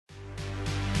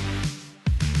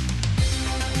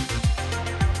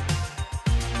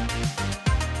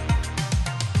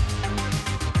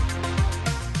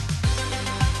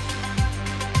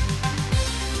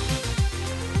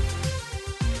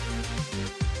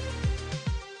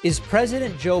Is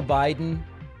President Joe Biden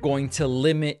going to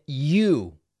limit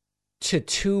you to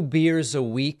 2 beers a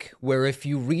week, where if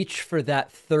you reach for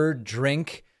that third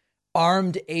drink,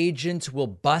 armed agents will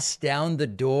bust down the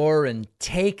door and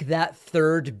take that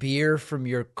third beer from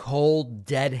your cold,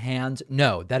 dead hands?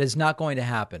 No, that is not going to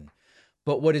happen.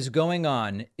 But what is going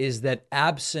on is that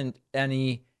absent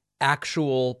any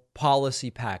actual policy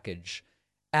package,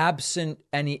 absent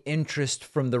any interest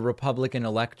from the Republican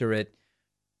electorate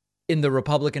in the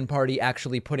Republican Party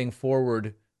actually putting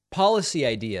forward policy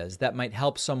ideas that might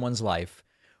help someone's life,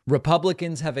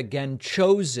 Republicans have again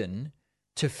chosen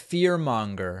to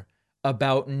fearmonger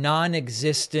about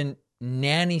non-existent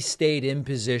nanny state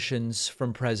impositions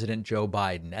from President Joe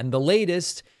Biden. And the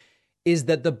latest is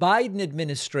that the Biden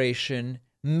administration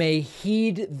may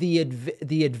heed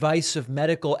the advice of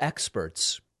medical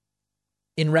experts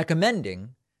in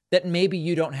recommending that maybe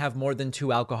you don't have more than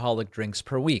 2 alcoholic drinks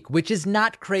per week, which is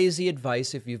not crazy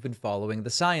advice if you've been following the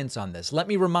science on this. Let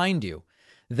me remind you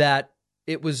that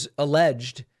it was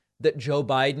alleged that Joe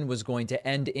Biden was going to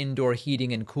end indoor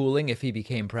heating and cooling if he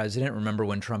became president. Remember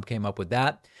when Trump came up with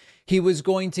that? He was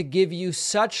going to give you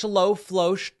such low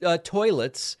flow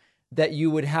toilets that you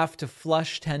would have to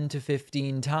flush 10 to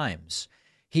 15 times.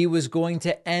 He was going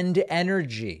to end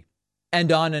energy, and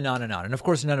on and on and on. And of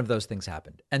course, none of those things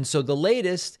happened. And so the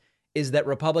latest is that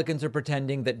Republicans are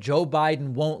pretending that Joe Biden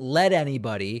won't let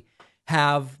anybody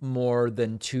have more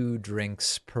than 2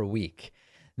 drinks per week.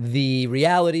 The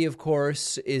reality, of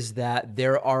course, is that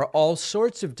there are all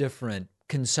sorts of different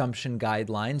consumption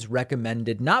guidelines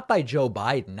recommended, not by Joe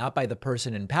Biden, not by the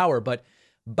person in power, but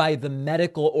by the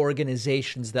medical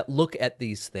organizations that look at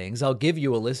these things. I'll give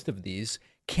you a list of these.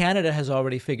 Canada has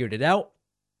already figured it out.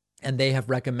 And they have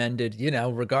recommended,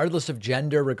 regardless of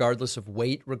gender, regardless of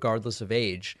weight, regardless of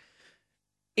age,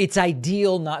 it's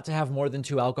ideal not to have more than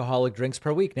 2 alcoholic drinks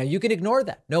per week. Now, you can ignore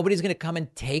that. Nobody's going to come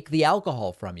and take the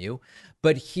alcohol from you.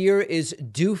 But here is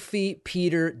Doofy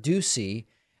Peter Doocy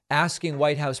asking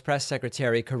White House Press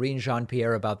Secretary Karine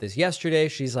Jean-Pierre about this yesterday.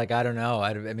 She's like, I don't know.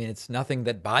 I mean, it's nothing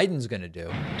that Biden's going to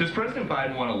do. Does President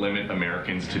Biden want to limit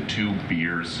Americans to 2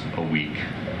 beers a week?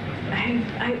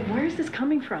 Where is this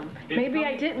coming from? Maybe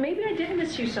I didn't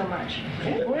miss you so much.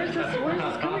 Where is this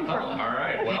coming from? All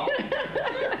right. Well,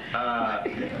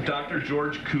 Dr.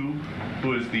 George Koob,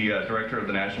 who is the director of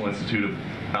the National Institute of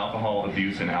Alcohol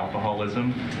Abuse and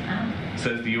Alcoholism,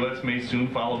 says the U.S. may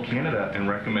soon follow Canada and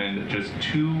recommend just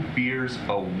 2 beers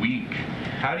a week.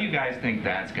 How do you guys think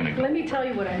that's going to go? Let me tell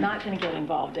you what I'm not going to get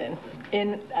involved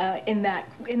in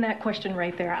that question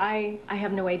right there. I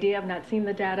have no idea. I've not seen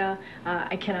the data.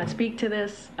 I cannot speak to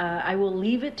this. I will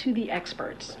leave it to the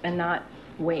experts and not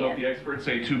weigh in. So if the experts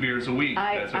say 2 beers a week,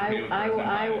 that's okay with President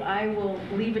Biden? I will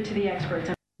leave it to the experts.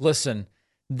 Listen,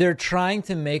 they're trying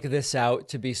to make this out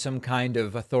to be some kind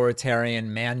of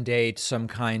authoritarian mandate, some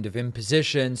kind of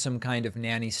imposition, some kind of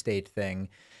nanny state thing.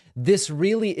 This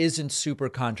really isn't super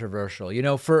controversial.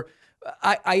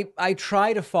 I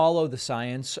try to follow the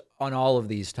science on all of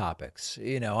these topics.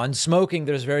 On smoking,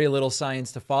 there's very little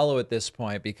science to follow at this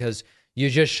point because you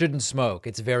just shouldn't smoke.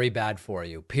 It's very bad for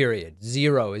you, period.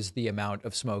 0 is the amount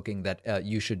of smoking that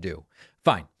you should do.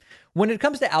 Fine. When it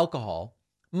comes to alcohol,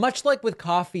 much like with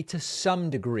coffee to some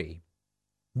degree,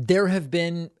 there have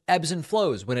been ebbs and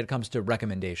flows when it comes to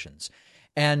recommendations.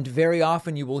 And very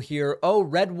often you will hear,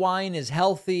 red wine is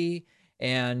healthy,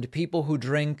 and people who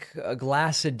drink a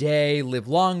glass a day live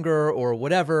longer or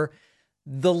whatever.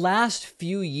 The last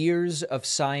few years of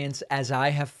science, as I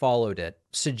have followed it,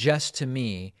 suggest to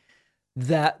me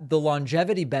that the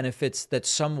longevity benefits that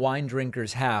some wine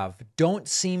drinkers have don't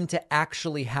seem to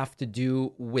actually have to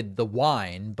do with the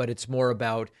wine, but it's more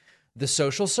about the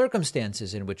social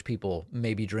circumstances in which people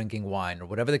may be drinking wine or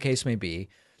whatever the case may be.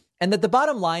 And that the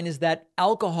bottom line is that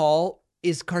alcohol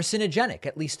is carcinogenic,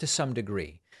 at least to some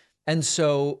degree. And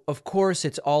so, of course,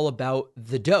 it's all about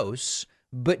the dose,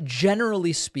 but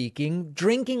generally speaking,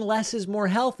 drinking less is more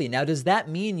healthy. Now, does that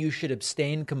mean you should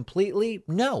abstain completely?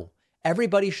 No.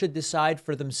 Everybody should decide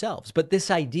for themselves. But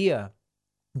this idea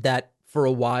that for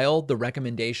a while the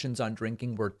recommendations on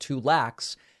drinking were too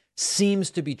lax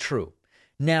seems to be true.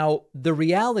 Now, the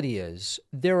reality is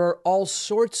there are all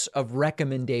sorts of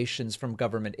recommendations from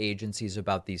government agencies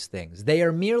about these things. They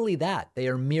are merely that. They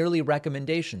are merely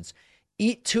recommendations.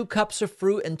 Eat 2 cups of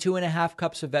fruit and 2.5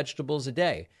 cups of vegetables a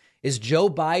day. Is Joe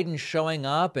Biden showing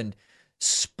up and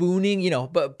spooning,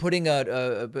 putting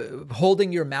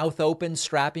holding your mouth open,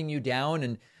 strapping you down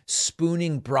and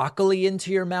spooning broccoli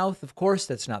into your mouth? Of course,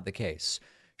 that's not the case.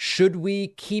 Should we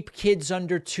keep kids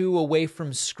under 2 away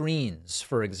from screens,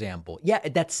 for example? Yeah,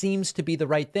 that seems to be the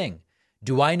right thing.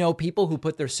 Do I know people who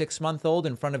put their 6-month-old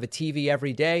in front of a TV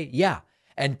every day? Yeah.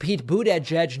 And Pete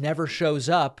Buttigieg never shows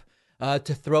up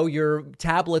to throw your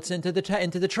tablets into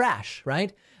the trash,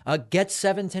 right? Get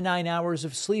 7 to 9 hours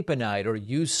of sleep a night, or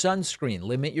use sunscreen,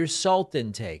 limit your salt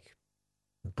intake,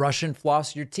 brush and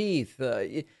floss your teeth.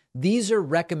 These are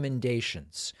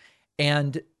recommendations.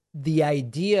 And the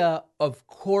idea, of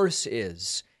course,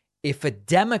 is if a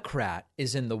Democrat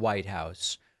is in the White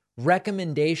House,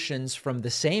 recommendations from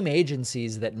the same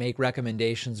agencies that make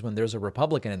recommendations when there's a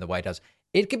Republican in the White House,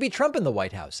 it could be Trump in the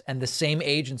White House, and the same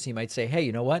agency might say, hey,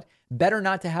 you know what? Better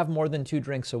not to have more than 2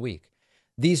 drinks a week.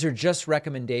 These are just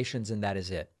recommendations, and that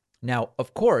is it. Now,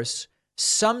 of course,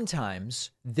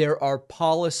 sometimes there are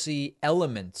policy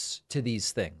elements to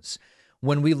these things.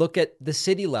 When we look at the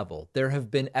city level, there have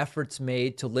been efforts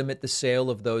made to limit the sale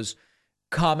of those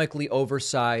comically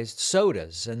oversized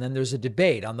sodas. And then there's a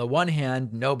debate. On the one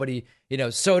hand, nobody,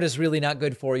 soda's really not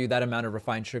good for you. That amount of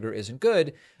refined sugar isn't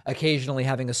good. Occasionally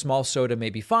having a small soda may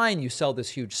be fine. You sell this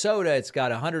huge soda. It's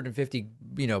got 150,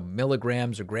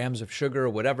 milligrams or grams of sugar or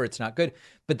whatever. It's not good.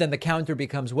 But then the counter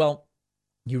becomes, well,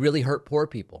 you really hurt poor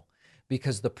people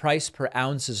because the price per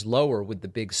ounce is lower with the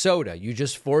big soda. You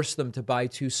just force them to buy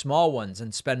 2 small ones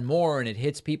and spend more, and it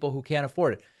hits people who can't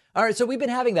afford it. All right, so we've been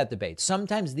having that debate.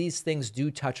 Sometimes these things do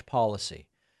touch policy,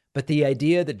 but the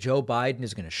idea that Joe Biden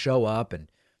is going to show up and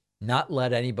not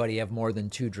let anybody have more than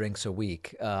 2 drinks a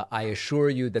week, I assure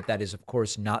you that is, of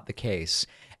course, not the case.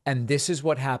 And this is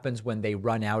what happens when they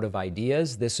run out of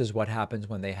ideas. This is what happens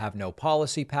when they have no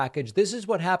policy package. This is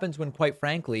what happens when, quite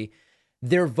frankly,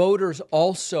 their voters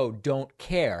also don't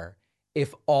care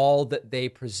if all that they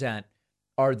present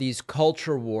are these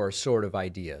culture war sort of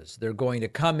ideas. They're going to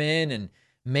come in and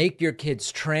make your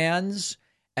kids trans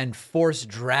and force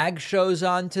drag shows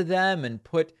onto them and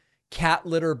put cat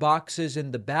litter boxes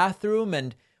in the bathroom.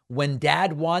 And when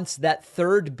dad wants that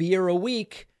 3rd beer a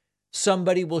week,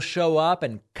 somebody will show up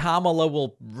and Kamala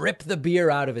will rip the beer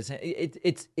out of his hand.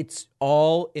 It's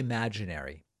all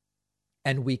imaginary.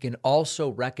 And we can also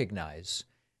recognize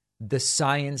the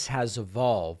science has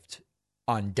evolved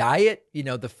on diet.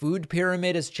 The food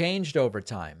pyramid has changed over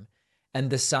time. And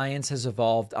the science has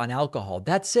evolved on alcohol.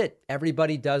 That's it.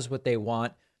 Everybody does what they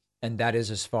want. And that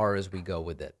is as far as we go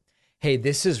with it. Hey,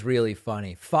 this is really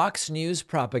funny. Fox News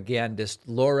propagandist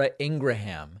Laura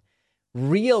Ingraham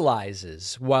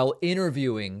realizes while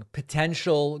interviewing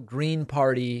potential Green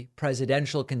Party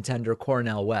presidential contender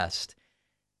Cornel West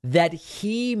that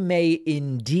he may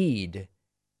indeed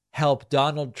help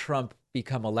Donald Trump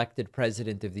become elected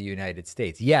president of the United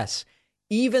States. Yes,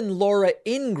 even Laura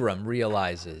Ingraham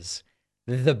realizes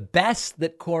the best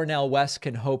that Cornel West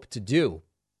can hope to do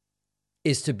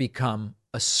is to become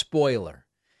a spoiler.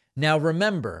 Now,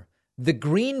 remember, the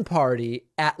Green Party,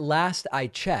 at last I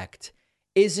checked,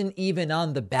 isn't even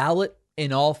on the ballot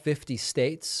in all 50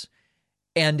 states.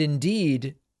 And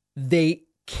indeed, they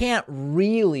can't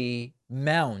really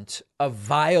mount a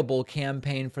viable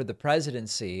campaign for the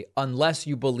presidency unless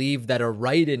you believe that a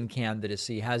write-in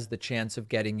candidacy has the chance of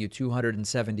getting you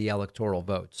 270 electoral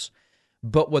votes.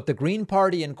 But what the Green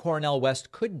Party and Cornel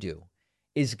West could do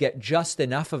is get just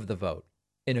enough of the vote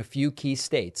in a few key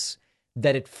states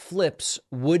that it flips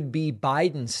would-be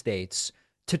Biden states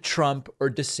to Trump or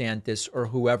DeSantis or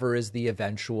whoever is the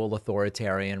eventual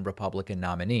authoritarian Republican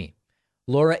nominee.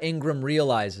 Laura Ingraham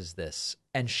realizes this,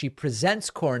 and she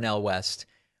presents Cornel West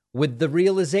with the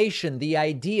realization, the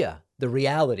idea, the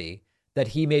reality that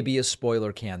he may be a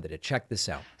spoiler candidate. Check this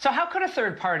out. So how could a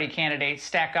third-party candidate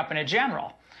stack up in a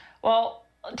general? Well,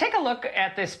 take a look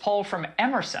at this poll from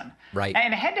Emerson. Right.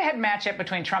 In a head-to-head matchup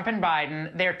between Trump and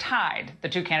Biden, they're tied, the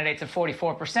 2 candidates at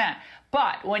 44%.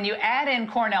 But when you add in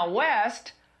Cornel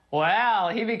West, well,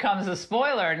 he becomes a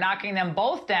spoiler, knocking them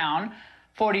both down,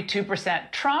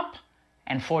 42% Trump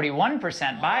and 41%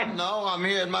 Biden. No, I'm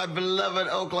here in my beloved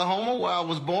Oklahoma, where I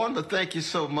was born, but thank you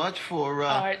so much for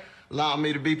allowing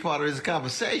me to be part of this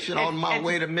conversation on my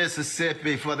way to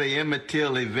Mississippi for the Emmett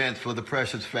Till event for the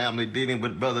Precious family, dealing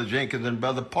with Brother Jenkins and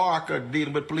Brother Parker,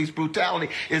 dealing with police brutality.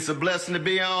 It's a blessing to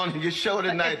be on your show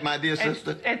tonight, my dear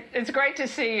sister. It's great to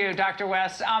see you, Dr.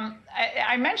 West.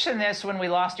 I mentioned this when we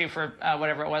lost you for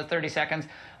whatever it was, 30 seconds.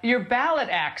 Your ballot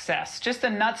access, just the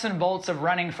nuts and bolts of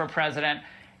running for president,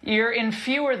 you're in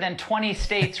fewer than 20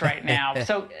 states right now.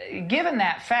 So given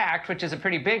that fact, which is a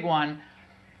pretty big one,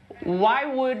 why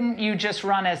wouldn't you just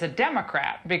run as a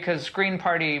Democrat? Because Green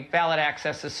Party ballot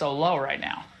access is so low right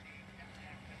now.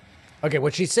 Okay,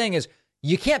 what she's saying is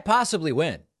you can't possibly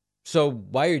win. So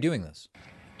why are you doing this?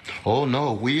 Oh,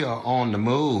 no, we are on the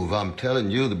move. I'm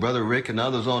telling you, the brother Rick and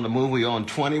others on the move. We're on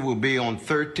 20. We'll be on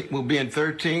 13. We'll be in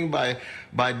 13 by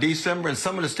December. And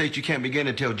some of the states you can't begin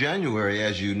until January,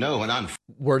 as you know. And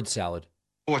word salad.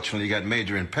 Unfortunately, you got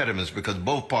major impediments because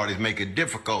both parties make it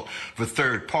difficult for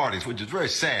third parties, which is very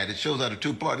sad. It shows how the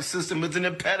two-party system is an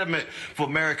impediment for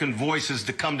American voices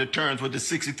to come to terms with the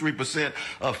 63%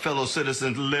 of fellow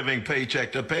citizens living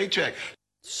paycheck to paycheck.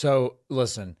 So,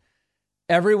 listen.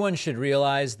 Everyone should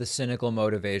realize the cynical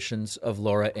motivations of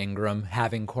Laura Ingraham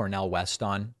having Cornel West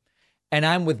on. And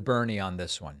I'm with Bernie on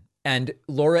this one. And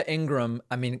Laura Ingraham,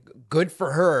 I mean, good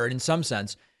for her in some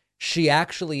sense. She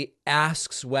actually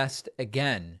asks West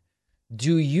again,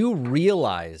 do you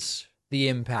realize the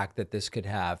impact that this could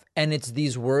have? And it's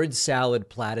these word salad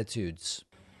platitudes.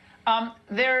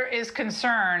 There is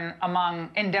concern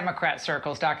in Democrat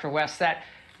circles, Dr. West, that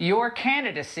your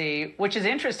candidacy, which is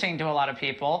interesting to a lot of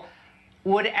people,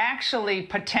 would actually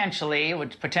potentially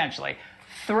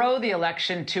throw the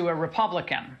election to a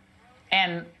Republican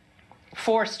and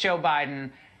force Joe Biden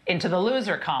into the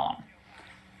loser column.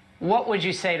 What would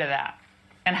you say to that?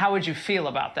 And how would you feel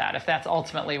about that if that's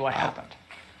ultimately what happened?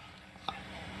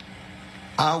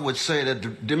 I would say that the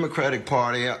Democratic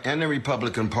Party and the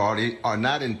Republican Party are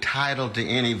not entitled to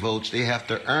any votes. They have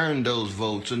to earn those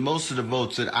votes. And most of the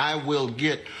votes that I will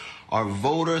get are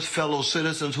voters, fellow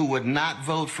citizens who would not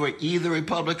vote for either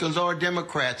Republicans or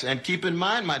Democrats. And keep in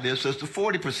mind, my dear sister,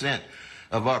 40%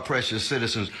 of our precious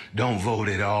citizens don't vote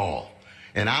at all.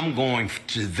 And I'm going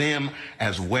to them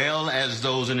as well as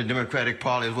those in the Democratic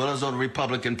Party, as well as on the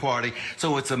Republican Party.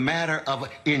 So it's a matter of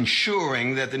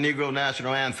ensuring that the Negro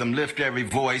National Anthem lift every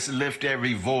voice, lift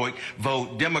every vote.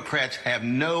 Democrats have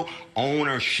no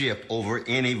ownership over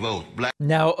any vote.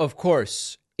 Now, of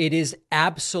course, it is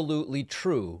absolutely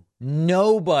true.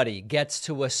 Nobody gets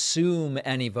to assume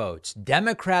any votes.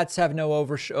 Democrats have no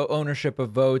ownership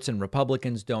of votes and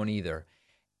Republicans don't either.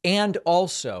 And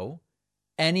also,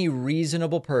 any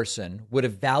reasonable person would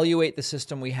evaluate the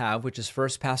system we have, which is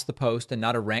first past the post and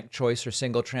not a ranked choice or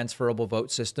single transferable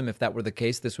vote system. If that were the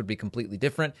case, this would be completely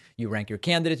different. You rank your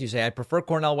candidates. You say, I prefer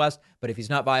Cornel West, but if he's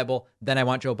not viable, then I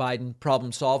want Joe Biden.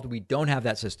 Problem solved. We don't have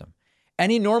that system.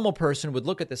 Any normal person would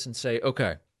look at this and say,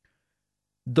 okay,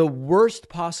 the worst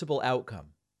possible outcome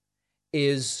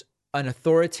is an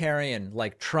authoritarian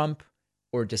like Trump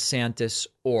or DeSantis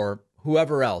or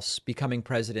whoever else becoming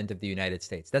president of the United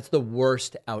States. That's the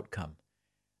worst outcome.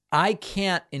 I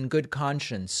can't, in good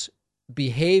conscience,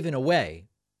 behave in a way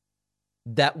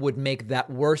that would make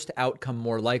that worst outcome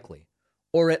more likely.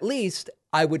 Or at least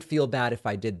I would feel bad if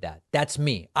I did that. That's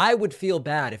me. I would feel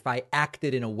bad if I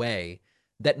acted in a way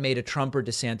that made a Trump or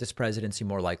DeSantis presidency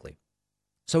more likely.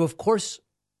 So, of course,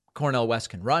 Cornel West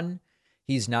can run.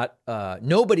 He's not,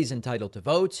 nobody's entitled to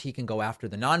votes. He can go after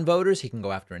the non-voters. He can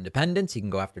go after independents. He can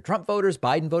go after Trump voters,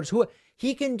 Biden voters.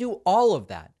 He can do all of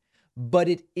that. But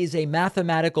it is a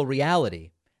mathematical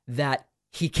reality that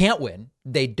he can't win.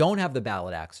 They don't have the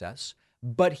ballot access,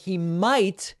 but he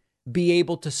might be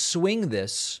able to swing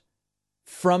this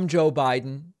from Joe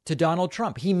Biden to Donald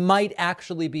Trump. He might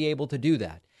actually be able to do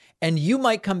that. And you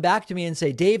might come back to me and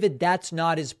say, David, that's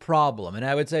not his problem. And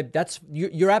I would say,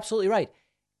 you're absolutely right.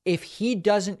 If he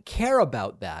doesn't care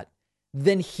about that,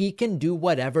 then he can do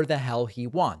whatever the hell he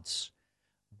wants.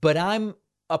 But I'm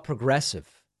a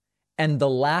progressive. And the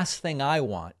last thing I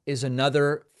want is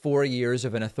another 4 years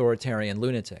of an authoritarian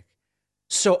lunatic.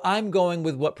 So I'm going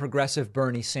with what progressive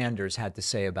Bernie Sanders had to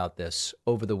say about this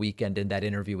over the weekend in that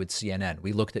interview with CNN.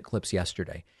 We looked at clips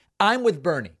yesterday. I'm with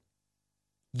Bernie.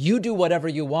 You do whatever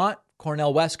you want.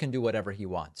 Cornel West can do whatever he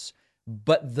wants.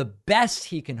 But the best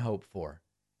he can hope for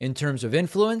in terms of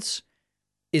influence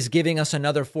is giving us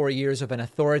another 4 years of an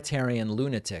authoritarian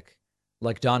lunatic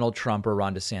like Donald Trump or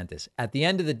Ron DeSantis. At the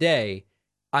end of the day,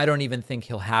 I don't even think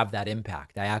he'll have that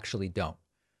impact. I actually don't.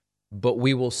 But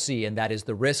we will see, and that is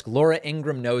the risk. Laura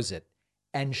Ingraham knows it,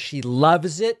 and she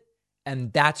loves it,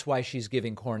 and that's why she's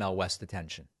giving Cornel West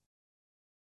attention.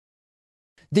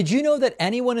 Did you know that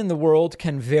anyone in the world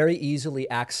can very easily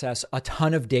access a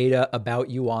ton of data about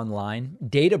you online?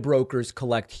 Data brokers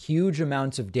collect huge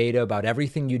amounts of data about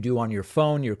everything you do on your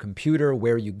phone, your computer,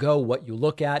 where you go, what you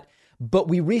look at. But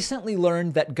we recently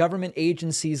learned that government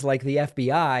agencies like the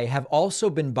FBI have also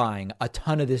been buying a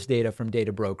ton of this data from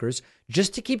data brokers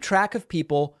just to keep track of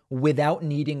people without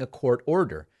needing a court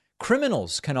order.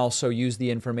 Criminals can also use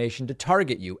the information to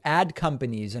target you. Ad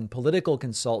companies and political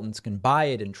consultants can buy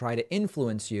it and try to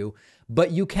influence you,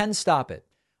 but you can stop it.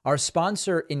 Our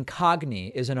sponsor,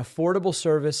 Incogni, is an affordable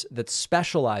service that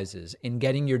specializes in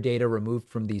getting your data removed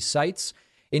from these sites.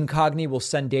 Incogni will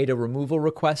send data removal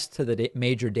requests to the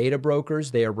major data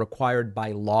brokers. They are required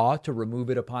by law to remove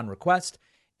it upon request.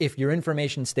 If your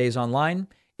information stays online,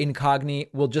 Incogni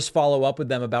will just follow up with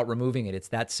them about removing it. It's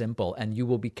that simple. And you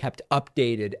will be kept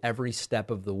updated every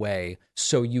step of the way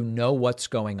so you know what's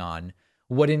going on.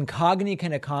 What Incogni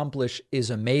can accomplish is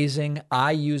amazing.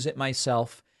 I use it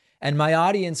myself, and my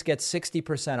audience gets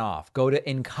 60% off. Go to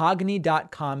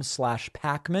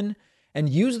incogni.com/Pakman and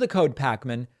use the code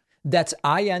Pakman. That's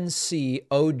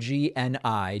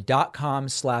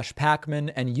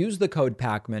incogni.com/Pakman and use the code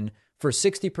Pakman for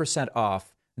 60%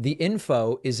 off. The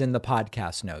info is in the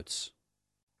podcast notes.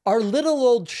 Our little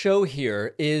old show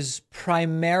here is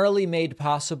primarily made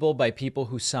possible by people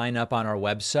who sign up on our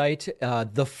website.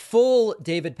 The full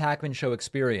David Pakman Show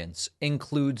experience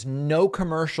includes no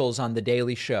commercials on The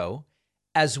Daily Show,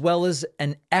 as well as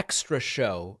an extra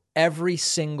show every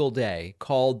single day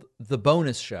called The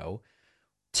Bonus Show.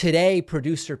 Today,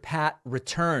 producer Pat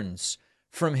returns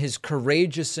from his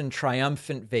courageous and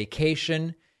triumphant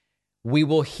vacation. We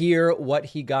will hear what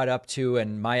he got up to,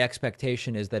 and my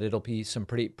expectation is that it'll be some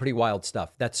pretty wild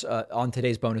stuff. That's on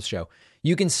today's bonus show.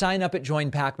 You can sign up at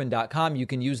joinpakman.com. You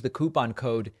can use the coupon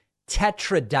code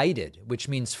TETRADITED, which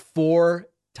means 4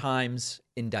 times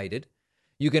indicted.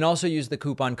 You can also use the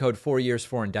coupon code 4 years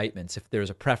for indictments if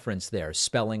there's a preference there,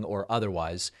 spelling or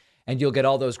otherwise. And you'll get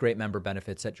all those great member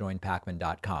benefits at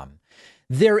joinpakman.com.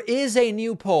 There is a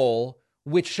new poll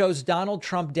which shows Donald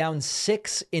Trump down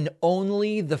 6 in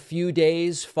only the few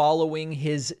days following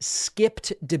his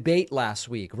skipped debate last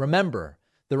week. Remember,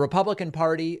 the Republican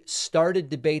Party started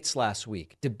debates last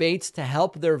week, debates to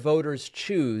help their voters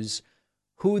choose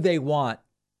who they want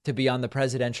to be on the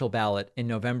presidential ballot in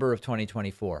November of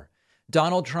 2024.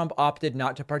 Donald Trump opted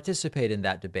not to participate in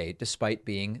that debate, despite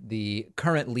being the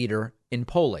current leader in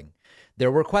polling.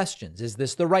 There were questions. Is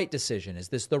this the right decision? Is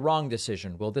this the wrong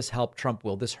decision? Will this help Trump?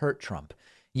 Will this hurt Trump?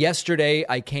 Yesterday,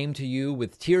 I came to you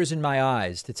with tears in my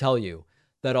eyes to tell you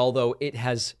that although it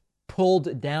has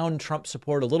pulled down Trump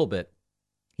support a little bit,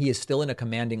 he is still in a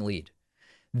commanding lead.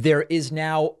 There is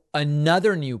now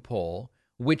another new poll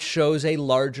which shows a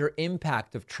larger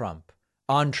impact of Trump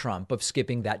of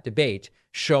skipping that debate,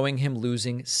 showing him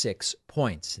losing 6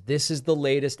 points. This is the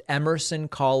latest Emerson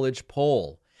College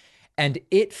poll. And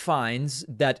it finds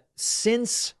that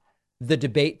since the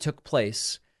debate took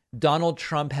place, Donald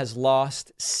Trump has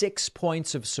lost 6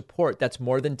 points of support. That's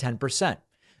more than 10%,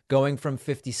 going from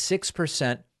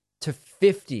 56% to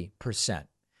 50%.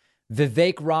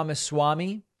 Vivek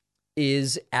Ramaswamy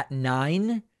is at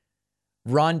 9.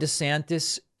 Ron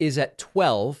DeSantis is at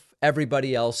 12.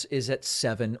 Everybody else is at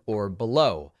 7 or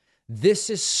below. This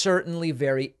is certainly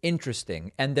very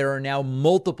interesting, and there are now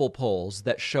multiple polls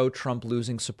that show Trump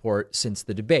losing support since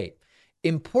the debate.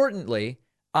 Importantly,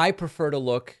 I prefer to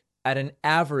look at an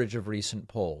average of recent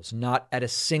polls, not at a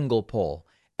single poll.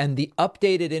 And the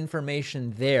updated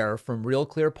information there from Real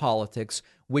Clear Politics,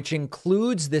 which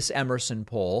includes this Emerson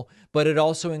poll, but it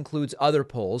also includes other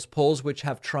polls which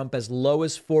have Trump as low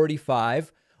as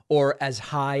 45 or as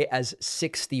high as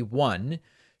 61,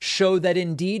 show that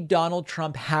indeed Donald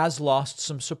Trump has lost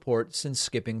some support since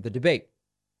skipping the debate.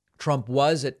 Trump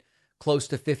was at close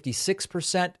to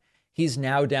 56%. He's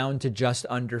now down to just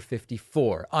under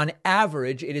 54. On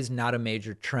average, it is not a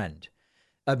major change.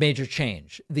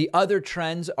 The other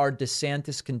trends are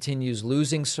DeSantis continues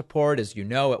losing support, as you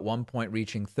know, at one point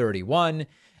reaching 31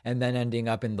 and then ending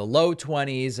up in the low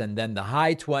 20s and then the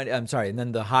high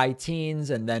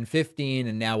teens and then 15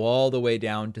 and now all the way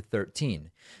down to 13.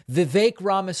 Vivek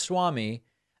Ramaswamy,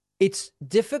 it's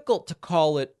difficult to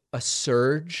call it a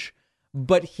surge,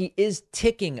 but he is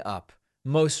ticking up,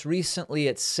 most recently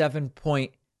at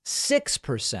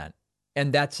 7.6%.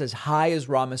 And that's as high as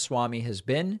Ramaswamy has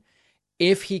been.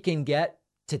 If he can get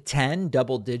to 10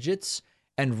 double digits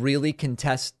and really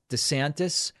contest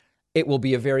DeSantis, it will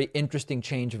be a very interesting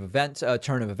turn of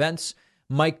events.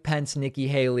 Mike Pence, Nikki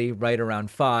Haley, right around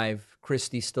 5.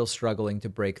 Christie still struggling to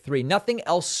break 3. Nothing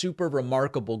else super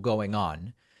remarkable going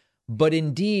on. But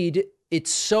indeed, it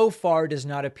so far does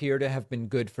not appear to have been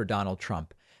good for Donald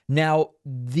Trump. Now,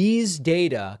 these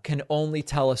data can only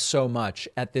tell us so much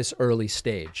at this early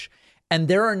stage. And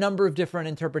there are a number of different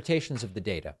interpretations of the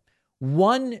data.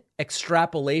 One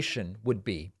extrapolation would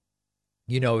be,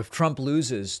 if Trump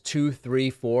loses 2, 3,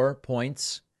 4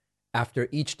 points after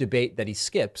each debate that he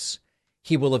skips,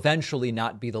 he will eventually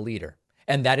not be the leader.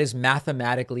 And that is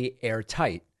mathematically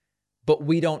airtight. But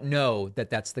we don't know that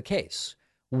that's the case.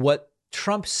 What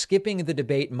Trump skipping the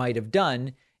debate might have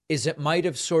done is it might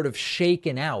have sort of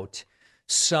shaken out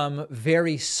some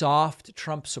very soft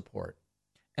Trump support.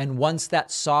 And once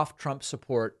that soft Trump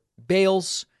support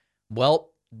bails, well,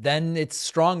 then it's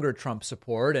stronger Trump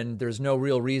support, and there's no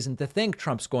real reason to think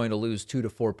Trump's going to lose 2 to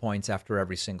 4 points after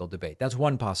every single debate. That's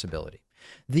one possibility.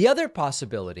 The other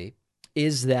possibility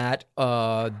is that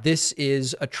this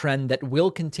is a trend that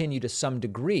will continue to some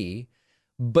degree,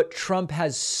 but Trump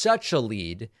has such a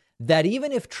lead that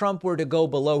even if Trump were to go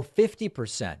below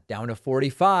 50%, down to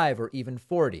 45 or even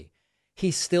 40,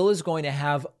 he still is going to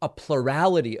have a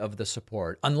plurality of the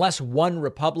support, unless one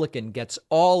Republican gets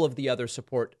all of the other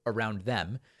support around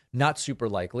them, not super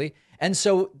likely. And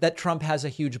so that Trump has a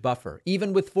huge buffer,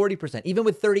 even with 40%, even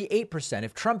with 38%.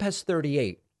 If Trump has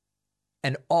 38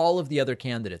 and all of the other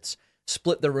candidates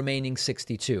split the remaining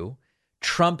 62,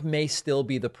 Trump may still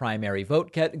be the primary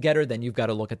vote getter. Then you've got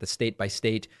to look at the state by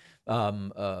state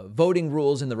voting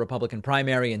rules in the Republican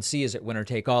primary and see, is it winner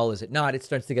take all? Is it not? It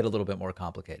starts to get a little bit more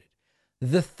complicated.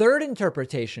 The third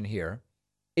interpretation here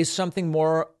is something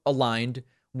more aligned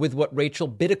with what Rachel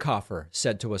Bitecofer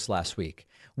said to us last week,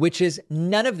 which is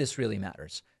none of this really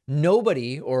matters.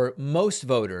 Nobody, or most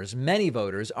voters, many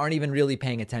voters, aren't even really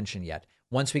paying attention yet.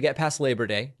 Once we get past Labor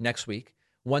Day next week,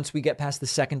 once we get past the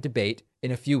second debate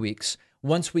in a few weeks,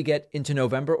 once we get into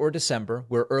November or December,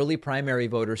 where early primary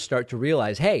voters start to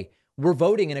realize, hey, we're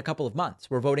voting in a couple of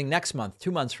months. We're voting next month, 2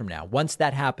 months from now. Once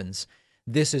that happens,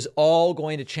 this is all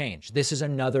going to change. This is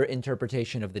another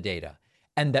interpretation of the data.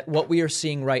 And that what we are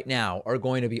seeing right now are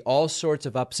going to be all sorts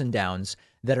of ups and downs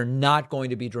that are not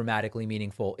going to be dramatically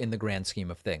meaningful in the grand scheme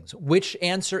of things. Which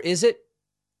answer is it?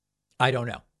 I don't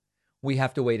know. We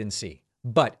have to wait and see.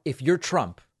 But if you're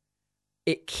Trump,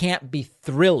 it can't be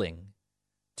thrilling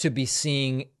to be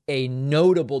seeing a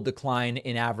notable decline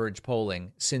in average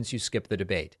polling since you skipped the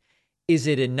debate. Is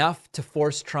it enough to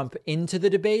force Trump into the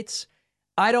debates?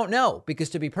 I don't know, because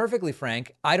to be perfectly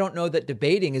frank, I don't know that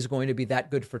debating is going to be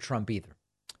that good for Trump either.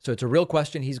 So it's a real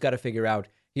question he's got to figure out.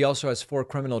 He also has 4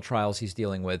 criminal trials he's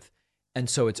dealing with, and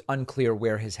so it's unclear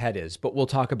where his head is. But we'll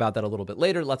talk about that a little bit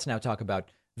later. Let's now talk about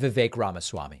Vivek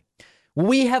Ramaswamy.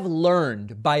 We have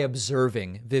learned by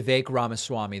observing Vivek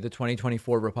Ramaswamy, the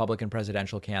 2024 Republican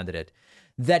presidential candidate,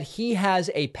 that he has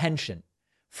a penchant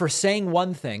for saying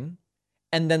one thing,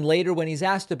 and then later when he's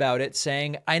asked about it,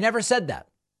 saying, I never said that.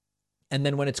 And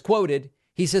then when it's quoted,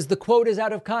 he says the quote is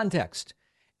out of context.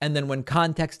 And then when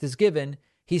context is given,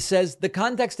 he says the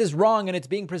context is wrong and it's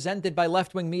being presented by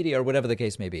left-wing media or whatever the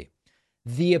case may be.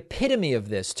 The epitome of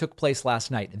this took place last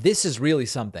night. This is really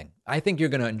something. I think you're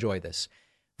going to enjoy this.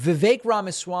 Vivek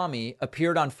Ramaswamy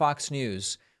appeared on Fox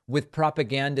News with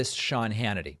propagandist Sean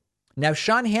Hannity. Now,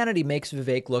 Sean Hannity makes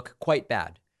Vivek look quite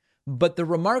bad. But the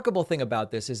remarkable thing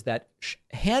about this is that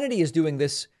Hannity is doing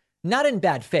this not in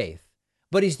bad faith,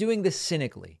 but he's doing this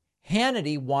cynically.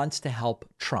 Hannity wants to help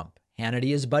Trump.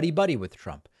 Hannity is buddy-buddy with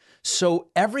Trump. So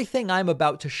everything I'm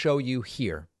about to show you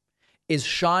here is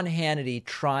Sean Hannity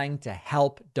trying to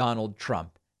help Donald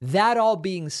Trump. That all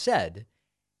being said,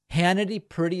 Hannity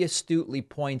pretty astutely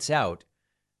points out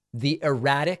the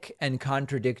erratic and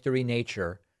contradictory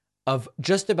nature of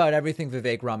just about everything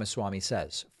Vivek Ramaswamy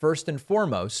says. First and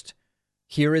foremost,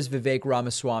 here is Vivek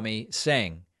Ramaswamy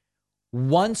saying,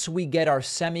 once we get our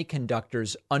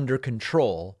semiconductors under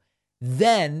control,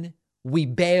 then we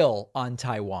bail on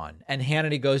Taiwan. And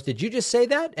Hannity goes, did you just say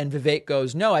that? And Vivek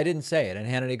goes, no, I didn't say it. And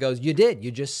Hannity goes, you did.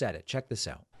 You just said it. Check this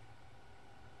out.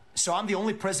 So I'm the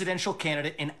only presidential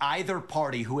candidate in either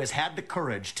party who has had the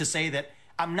courage to say that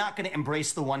I'm not going to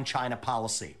embrace the one China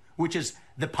policy, which is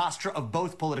the posture of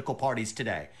both political parties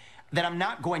today. That I'm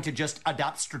not going to just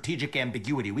adopt strategic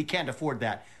ambiguity. We can't afford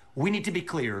that. We need to be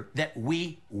clear that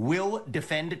we will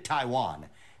defend Taiwan.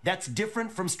 That's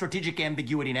different from strategic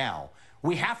ambiguity now.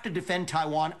 We have to defend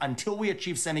Taiwan until we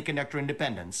achieve semiconductor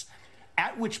independence,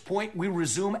 at which point we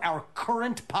resume our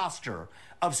current posture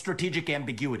of strategic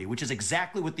ambiguity, which is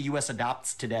exactly what the U.S.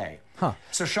 adopts today.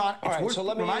 So, Sean, it's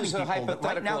worth reminding people that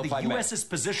right now the U.S.'s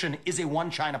position is a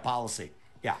one-China policy.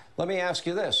 Yeah. Let me ask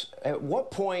you this. At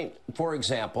what point, for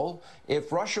example,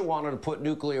 if Russia wanted to put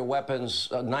nuclear weapons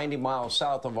 90 miles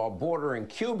south of our border in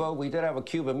Cuba, we did have a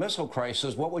Cuban Missile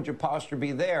Crisis, what would your posture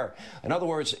be there? In other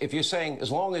words, if you're saying as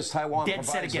long as Taiwan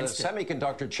provides the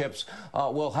semiconductor chips,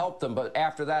 we'll help them, but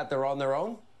after that, they're on their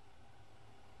own?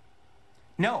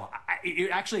 No,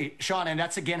 actually, Sean, and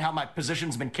that's again how my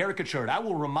position's been caricatured. I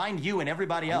will remind you and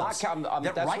everybody else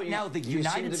that right now the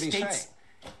United States...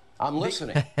 I'm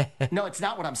listening. No, it's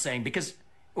not what I'm saying, because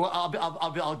well,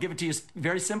 I'll give it to you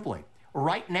very simply.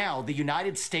 Right now, the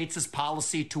United States'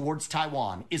 policy towards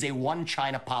Taiwan is a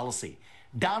one-China policy.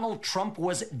 Donald Trump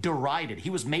was derided. He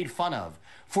was made fun of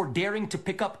for daring to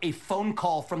pick up a phone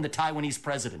call from the Taiwanese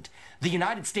president. The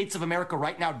United States of America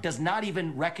right now does not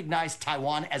even recognize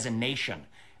Taiwan as a nation.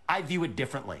 I view it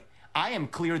differently. I am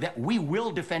clear that we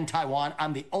will defend Taiwan.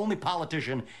 I'm the only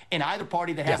politician in either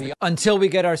party that has until we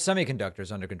get our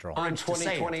semiconductors under control. In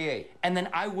 2028. And then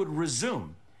I would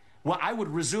resume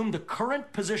the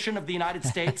current position of the United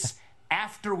States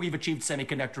after we've achieved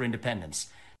semiconductor independence.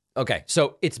 Okay,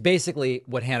 so it's basically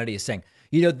what Hannity is saying.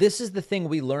 You know, this is the thing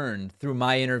we learned through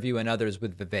my interview and others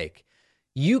with Vivek.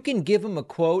 You can give him a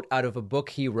quote out of a book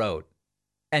he wrote,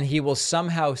 and he will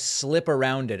somehow slip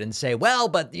around it and say, well,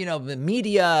 but, you know, the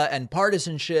media and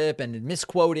partisanship and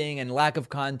misquoting and lack of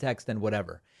context and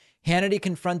whatever. Hannity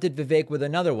confronted Vivek with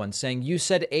another one saying, you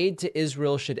said aid to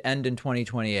Israel should end in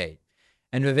 2028.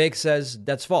 And Vivek says,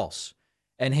 that's false.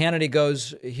 And Hannity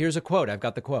goes, here's a quote. I've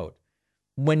got the quote.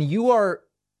 When you are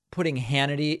putting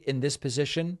Hannity in this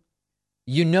position,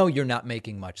 you know you're not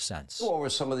making much sense. Over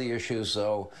some of the issues,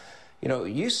 though. You know,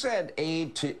 you said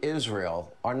aid to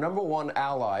Israel, our number one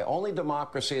ally, only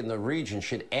democracy in the region,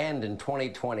 should end in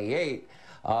 2028,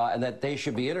 and that they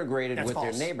should be integrated with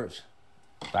their neighbors.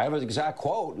 I have an exact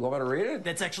quote. You want me to read it?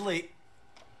 That's actually...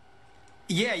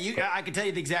 Yeah, I can tell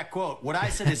you the exact quote. What I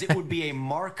said is it would be a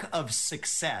mark of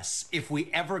success if we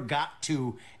ever got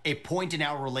to a point in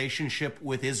our relationship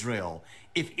with Israel,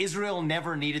 if Israel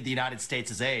never needed the United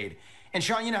States' aid. And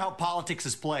Sean, you know how politics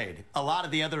is played. A lot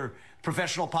of the other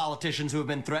professional politicians who have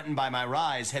been threatened by my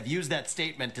rise have used that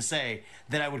statement to say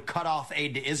that I would cut off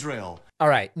aid to Israel. All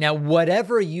right. Now,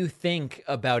 whatever you think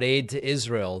about aid to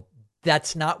Israel,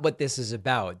 that's not what this is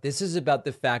about. This is about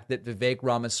the fact that Vivek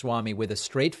Ramaswamy, with a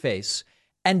straight face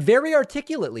and very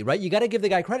articulately, right? You got to give the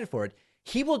guy credit for it.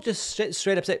 He will just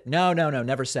straight up say, no,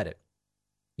 never said it.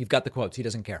 You've got the quotes. He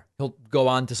doesn't care. He'll go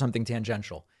on to something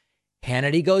tangential.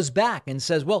 Hannity goes back and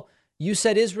says, well, you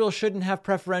said Israel shouldn't have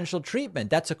preferential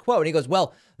treatment. That's a quote. And he goes,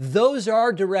 well, those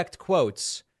are direct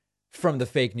quotes from the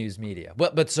fake news media.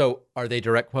 But so are they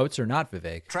direct quotes or not,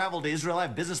 Vivek? Traveled to Israel. I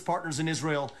have business partners in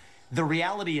Israel. The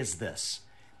reality is this.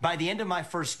 By the end of my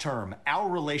first term, our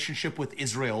relationship with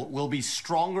Israel will be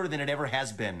stronger than it ever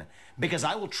has been because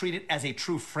I will treat it as a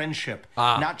true friendship,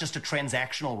 not just a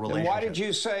transactional relationship. Then why did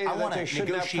you say that they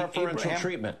shouldn't have preferential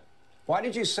treatment? Why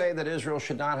did you say that Israel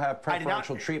should not have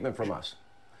preferential treatment from us?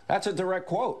 That's a direct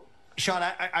quote. Sean,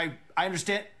 I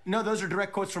understand. No, those are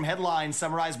direct quotes from headlines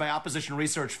summarized by opposition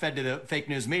research fed to the fake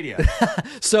news media.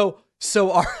 So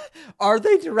are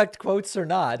they direct quotes or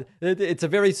not? It's a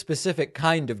very specific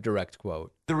kind of direct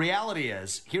quote. The reality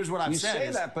is, here's what I've said,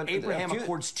 is Abraham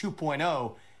Accords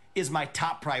 2.0 is my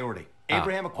top priority.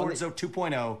 Abraham Accords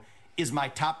 2.0 is my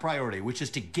top priority, which is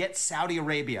to get Saudi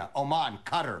Arabia, Oman,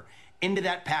 Qatar into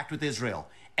that pact with Israel.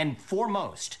 And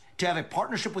foremost, to have a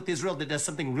partnership with Israel that does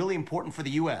something really important for the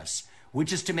U.S.,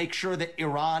 which is to make sure that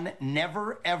Iran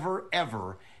never, ever,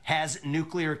 ever has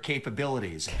nuclear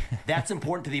capabilities. That's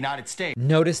important to the United States.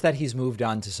 Notice that he's moved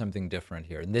on to something different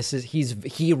here. And this is,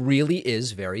 he really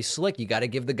is very slick. You got to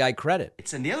give the guy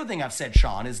credit. And the other thing I've said,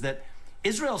 Sean, is that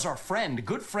Israel's our friend.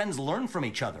 Good friends learn from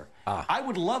each other. I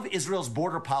would love Israel's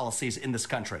border policies in this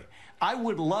country. I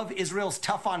would love Israel's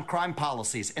tough on crime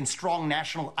policies and strong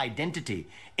national identity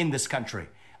in this country.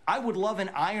 I would love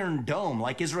an iron dome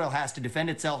like Israel has to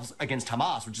defend itself against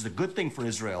Hamas, which is a good thing for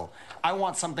Israel. I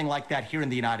want something like that here in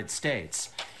the United States.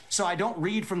 So I don't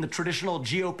read from the traditional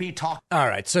GOP talk. All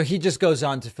right. So he just goes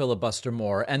on to filibuster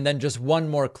more. And then just one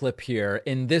more clip here.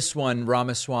 In this one,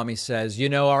 Ramaswamy says, you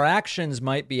know, our actions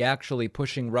might be actually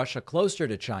pushing Russia closer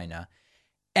to China.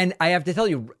 And I have to tell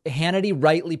you, Hannity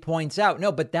rightly points out,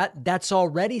 no, but that's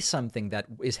already something that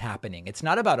is happening. It's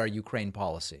not about our Ukraine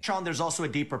policy. Sean, there's also a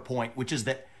deeper point, which is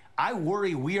that I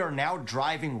worry we are now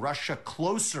driving Russia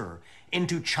closer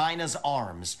into China's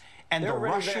arms. And the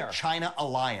Russia-China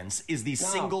alliance is the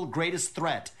single greatest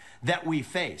threat that we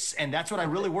face. And that's what I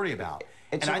really worry about.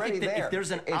 It's and already I think that there. If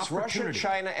there's an it's opportunity, Russia,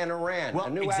 China, and Iran. Well, a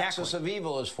new axis of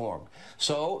evil is formed.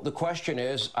 So the question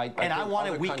is, I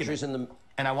want to weaken it.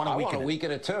 And I want to weaken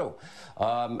it too.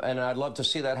 And I'd love to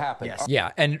see that happen. Yes.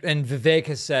 Yeah, and Vivek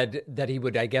has said that he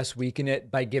would, I guess, weaken it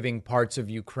by giving parts of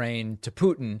Ukraine to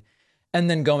Putin and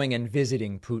then going and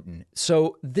visiting Putin.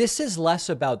 So this is less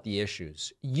about the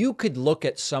issues. You could look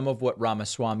at some of what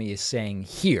Ramaswamy is saying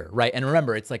here, right? And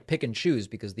remember, it's like pick and choose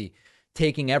because the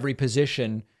taking every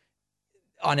position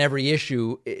on every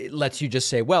issue, it lets you just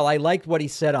say, well, I liked what he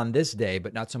said on this day,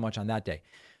 but not so much on that day.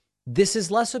 This is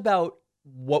less about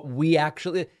what we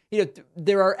actually,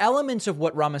 there are elements of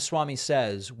what Ramaswamy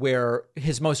says where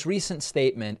his most recent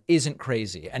statement isn't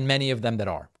crazy, and many of them that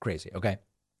are crazy, okay?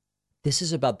 This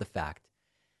is about the fact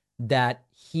that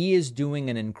he is doing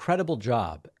an incredible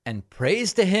job, and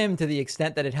praise to him to the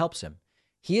extent that it helps him.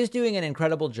 He is doing an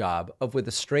incredible job of, with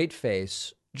a straight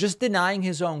face, just denying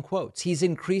his own quotes. He's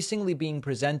increasingly being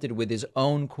presented with his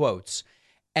own quotes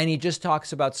and he just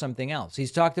talks about something else.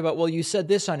 He's talked about, well, you said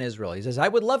this on Israel. He says, I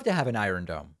would love to have an Iron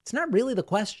Dome. It's not really the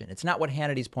question. It's not what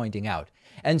Hannity's pointing out.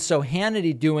 And so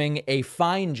Hannity doing a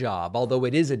fine job, although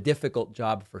it is a difficult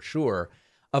job for sure,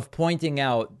 of pointing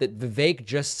out that Vivek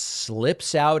just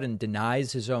slips out and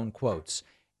denies his own quotes.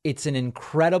 It's an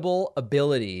incredible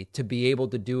ability to be able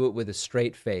to do it with a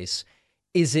straight face.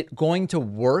 Is it going to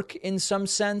work in some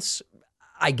sense?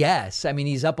 I guess. I mean,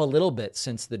 he's up a little bit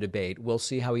since the debate. We'll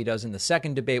see how he does in the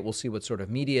second debate. We'll see what sort of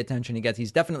media attention he gets.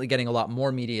 He's definitely getting a lot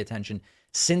more media attention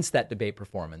since that debate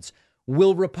performance.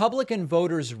 Will Republican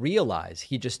voters realize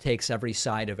he just takes every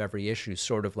side of every issue,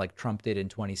 sort of like Trump did in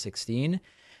 2016?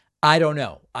 I don't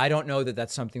know. I don't know that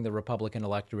that's something the Republican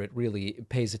electorate really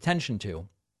pays attention to.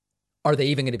 Are they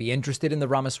even going to be interested in the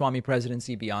Ramaswamy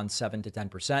presidency beyond 7 to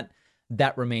 10%?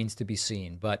 That remains to be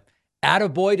seen. But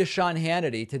attaboy to Sean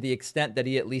Hannity, to the extent that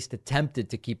he at least attempted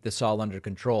to keep this all under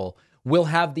control. We'll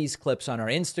have these clips on our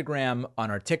Instagram, on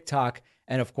our TikTok,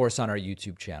 and of course on our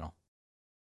YouTube channel.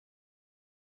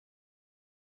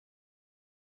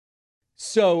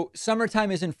 So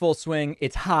summertime is in full swing.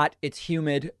 It's hot. It's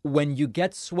humid. When you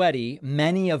get sweaty,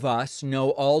 many of us know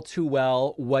all too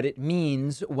well what it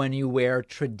means when you wear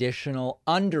traditional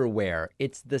underwear.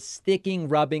 It's the sticking,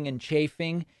 rubbing, and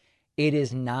chafing. It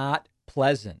is not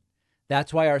pleasant.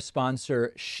 That's why our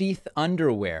sponsor, Sheath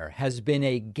Underwear, has been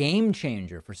a game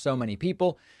changer for so many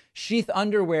people. Sheath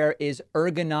Underwear is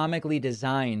ergonomically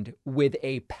designed with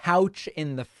a pouch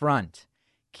in the front.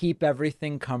 Keep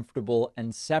everything comfortable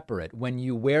and separate. When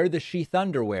you wear the Sheath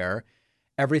Underwear,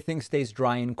 everything stays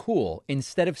dry and cool.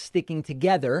 Instead of sticking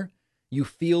together, you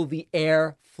feel the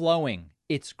air flowing.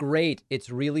 It's great. It's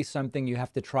really something you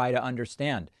have to try to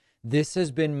understand. This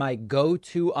has been my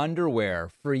go-to underwear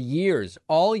for years,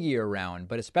 all year round,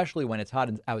 but especially when it's hot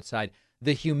outside.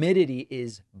 The humidity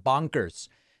is bonkers.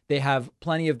 They have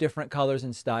plenty of different colors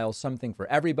and styles, something for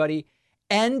everybody,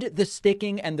 and the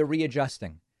sticking and the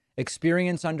readjusting.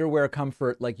 Experience underwear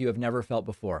comfort like you have never felt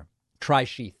before. Try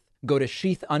Sheath. Go to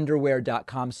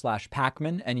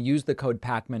sheathunderwear.com/Pacman and use the code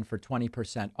Pacman for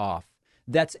 20% off.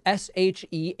 That's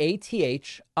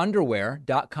SHEATH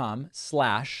underwear.com/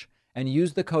 and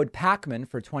use the code Pacman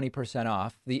for 20%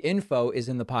 off. The info is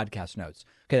in the podcast notes.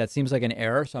 Okay, that seems like an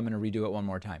error, so I'm going to redo it one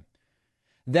more time.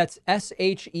 That's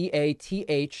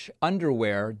SHEATH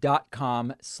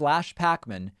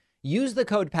underwear.com/Pacman. Use the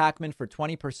code Pacman for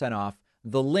 20% off.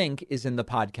 The link is in the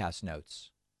podcast notes.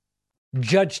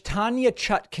 Judge Tanya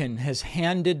Chutkan has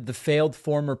handed the failed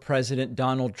former president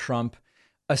Donald Trump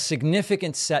a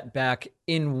significant setback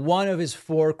in one of his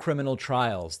 4 criminal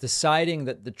trials, deciding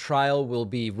that the trial will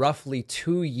be roughly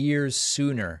 2 years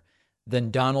sooner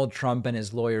than Donald Trump and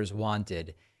his lawyers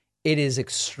wanted. It is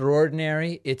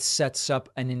extraordinary. It sets up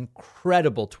an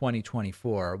incredible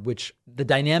 2024, which the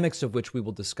dynamics of which we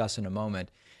will discuss in a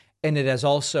moment. And it has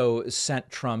also sent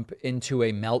Trump into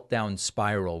a meltdown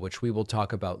spiral, which we will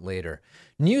talk about later.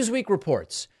 Newsweek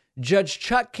reports Judge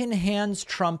Chutkan hands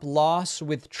Trump loss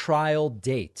with trial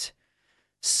date,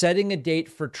 setting a date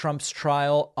for Trump's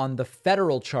trial on the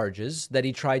federal charges that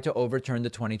he tried to overturn the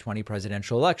 2020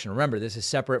 presidential election. Remember, this is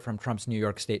separate from Trump's New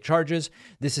York State charges.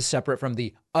 This is separate from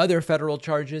the other federal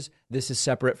charges. This is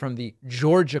separate from the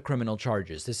Georgia criminal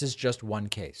charges. This is just one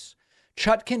case.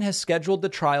 Chutkan has scheduled the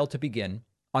trial to begin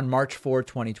on March 4,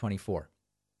 2024.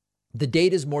 The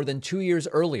date is more than 2 years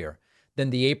earlier than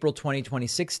the April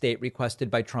 2026 date requested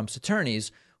by Trump's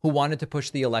attorneys, who wanted to push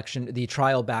the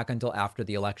trial back until after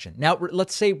the election. Now,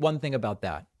 let's say one thing about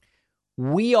that.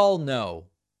 We all know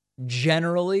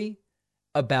generally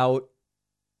about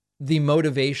the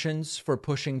motivations for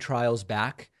pushing trials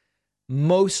back.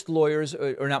 Most lawyers,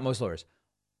 or not most lawyers,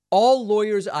 all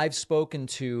lawyers I've spoken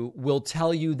to will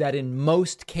tell you that in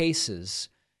most cases,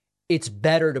 it's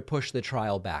better to push the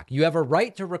trial back. You have a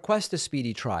right to request a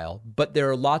speedy trial, but there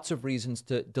are lots of reasons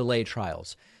to delay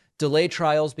trials. Delay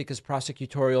trials because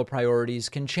prosecutorial priorities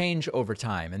can change over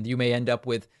time, and you may end up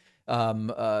with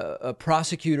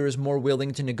prosecutors more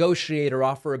willing to negotiate or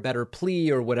offer a better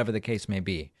plea or whatever the case may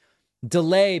be.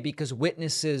 Delay because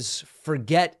witnesses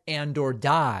forget and or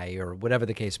die or whatever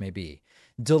the case may be.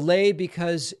 Delay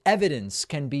because evidence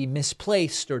can be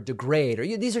misplaced or degrade.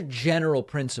 These are general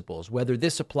principles. Whether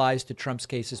this applies to Trump's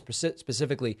cases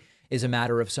specifically is a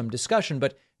matter of some discussion,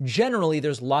 but generally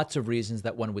there's lots of reasons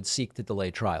that one would seek to delay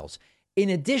trials. In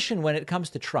addition, when it comes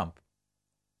to Trump,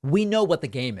 we know what the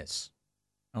game is,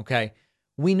 okay?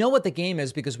 We know what the game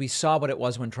is because we saw what it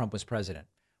was when Trump was president.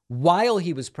 While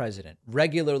he was president,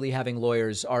 regularly having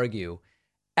lawyers argue,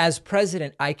 as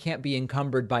president, I can't be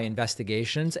encumbered by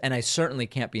investigations, and I certainly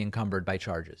can't be encumbered by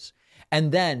charges.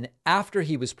 And then after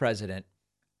he was president,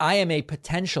 I am a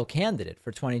potential candidate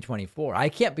for 2024. I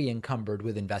can't be encumbered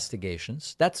with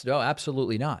investigations. No,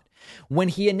 absolutely not. When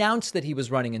he announced that he was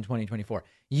running in 2024,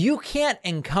 you can't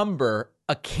encumber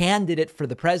a candidate for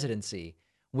the presidency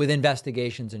with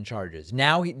investigations and charges.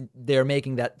 Now they're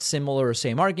making that similar or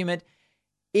same argument.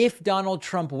 If Donald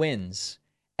Trump wins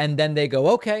and then they go,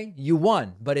 okay, you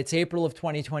won, but it's April of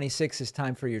 2026 is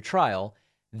time for your trial,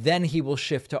 then he will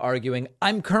shift to arguing,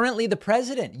 I'm currently the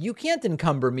president. You can't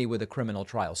encumber me with a criminal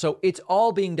trial. So it's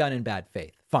all being done in bad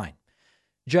faith. Fine.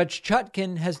 Judge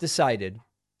Chutkan has decided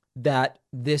that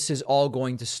this is all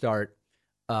going to start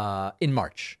in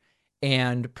March.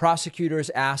 And prosecutors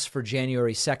asked for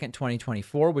January 2nd,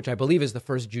 2024, which I believe is the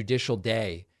first judicial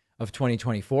day of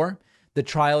 2024. The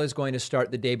trial is going to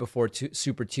start the day before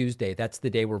Super Tuesday. That's the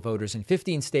day where voters in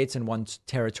 15 states and one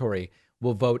territory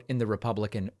will vote in the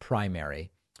Republican primary.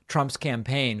 Trump's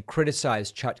campaign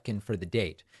criticized Chutkan for the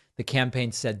date. The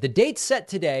campaign said the date set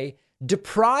today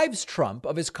deprives Trump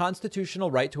of his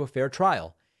constitutional right to a fair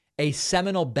trial, a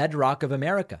seminal bedrock of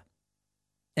America,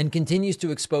 and continues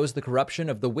to expose the corruption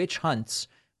of the witch hunts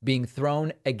being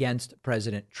thrown against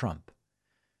President Trump.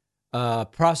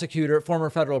 Former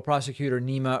federal prosecutor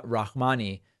Nima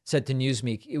Rahmani said to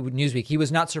Newsweek he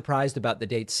was not surprised about the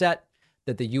date set,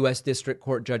 that the U.S. District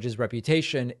Court judge's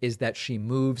reputation is that she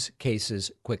moves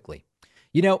cases quickly.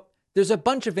 You know, there's a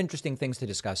bunch of interesting things to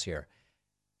discuss here.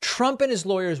 Trump and his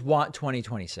lawyers want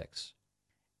 2026.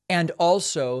 And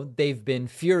also, they've been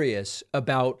furious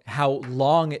about how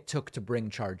long it took to bring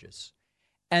charges.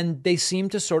 And they seem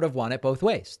to sort of want it both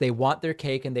ways. They want their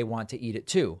cake and they want to eat it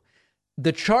too.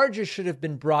 The charges should have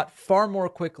been brought far more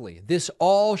quickly. This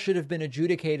all should have been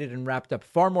adjudicated and wrapped up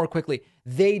far more quickly.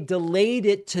 They delayed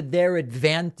it to their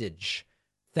advantage,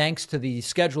 thanks to the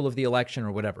schedule of the election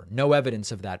or whatever. No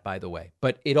evidence of that, by the way.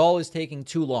 But it all is taking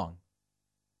too long.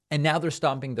 And now they're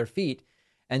stomping their feet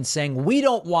and saying, we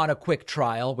don't want a quick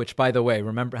trial, which, by the way,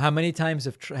 remember how many times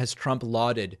has Trump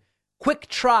lauded quick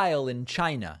trial in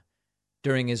China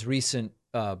during his recent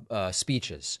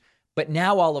speeches? But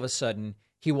now all of a sudden,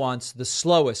 he wants the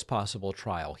slowest possible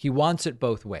trial. He wants it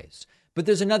both ways. But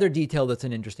there's another detail that's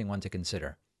an interesting one to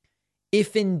consider.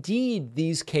 If indeed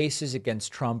these cases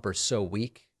against Trump are so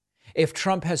weak, if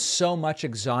Trump has so much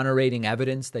exonerating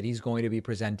evidence that he's going to be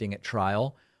presenting at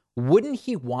trial, wouldn't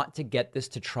he want to get this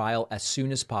to trial as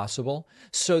soon as possible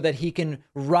so that he can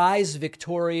rise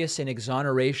victorious in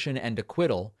exoneration and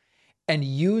acquittal and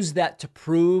use that to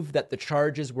prove that the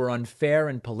charges were unfair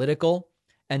and political?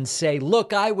 And say,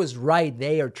 look, I was right.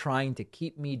 They are trying to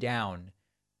keep me down.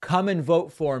 Come and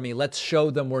vote for me. Let's show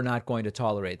them we're not going to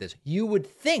tolerate this. You would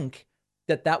think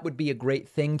that that would be a great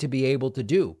thing to be able to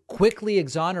do. Quickly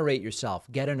exonerate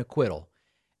yourself, get an acquittal.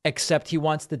 Except he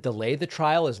wants to delay the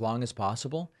trial as long as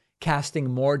possible, casting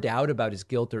more doubt about his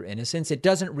guilt or innocence. It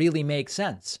doesn't really make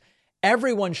sense.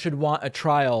 Everyone should want a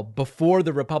trial before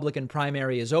the Republican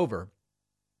primary is over,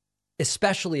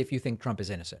 especially if you think Trump is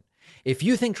innocent. If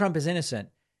you think Trump is innocent,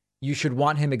 you should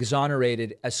want him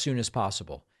exonerated as soon as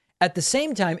possible. At the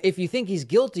same time, if you think he's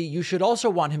guilty, you should also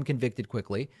want him convicted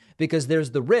quickly, because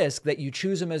there's the risk that you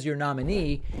choose him as your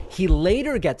nominee, he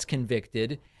later gets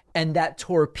convicted, and that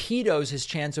torpedoes his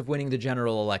chance of winning the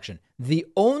general election. The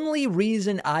only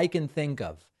reason I can think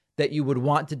of that you would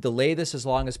want to delay this as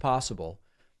long as possible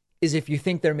is if you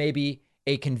think there may be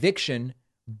a conviction,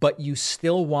 but you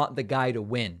still want the guy to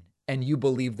win, and you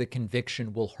believe the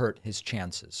conviction will hurt his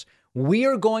chances. We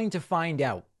are going to find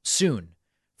out soon,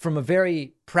 from a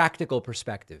very practical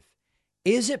perspective,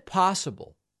 is it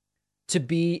possible to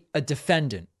be a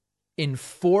defendant in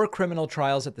 4 criminal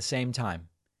trials at the same time,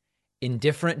 in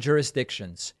different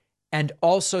jurisdictions, and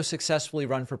also successfully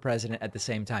run for president at the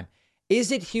same time? Is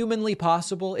it humanly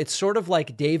possible? It's sort of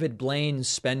like David Blaine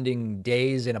spending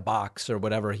days in a box or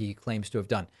whatever he claims to have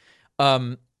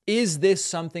done. Is this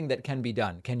something that can be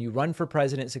done? Can you run for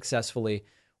president successfully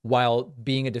while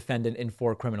being a defendant in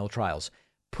 4 criminal trials?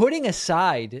 Putting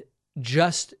aside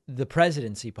just the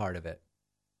presidency part of it,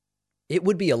 it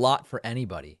would be a lot for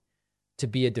anybody to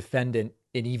be a defendant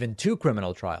in even 2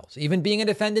 criminal trials. Even being a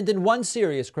defendant in 1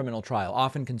 serious criminal trial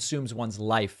often consumes one's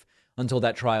life until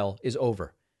that trial is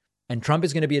over. And Trump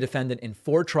is going to be a defendant in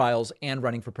 4 trials and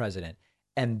running for president.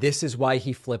 And this is why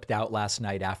he flipped out last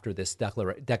night after this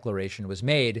declaration was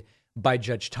made by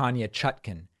Judge Tanya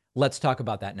Chutkan. Let's talk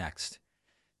about that next.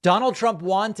 Donald Trump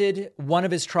wanted one of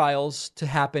his trials to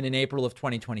happen in April of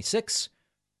 2026.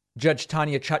 Judge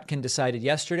Tanya Chutkan decided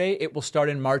yesterday it will start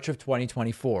in March of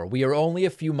 2024. We are only a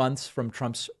few months from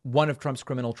one of Trump's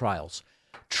criminal trials.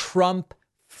 Trump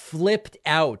flipped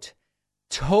out.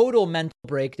 Total mental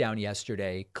breakdown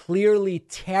yesterday, clearly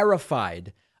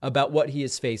terrified about what he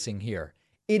is facing here.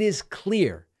 It is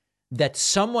clear that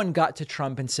someone got to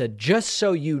Trump and said, just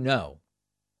so you know,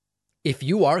 if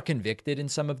you are convicted in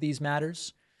some of these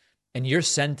matters and you're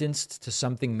sentenced to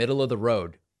something middle of the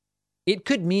road, it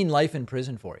could mean life in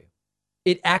prison for you.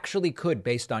 It actually could,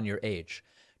 based on your age.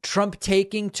 Trump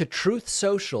taking to Truth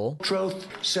Social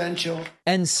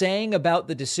and saying about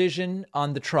the decision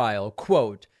on the trial,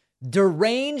 quote,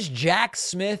 deranged Jack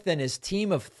Smith and his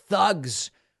team of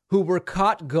thugs who were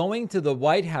caught going to the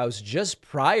White House just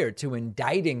prior to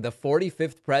indicting the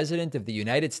 45th president of the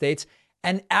United States,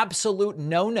 an absolute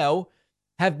no-no,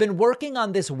 have been working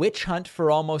on this witch hunt for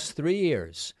almost 3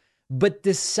 years, but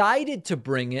decided to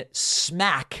bring it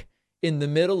smack in the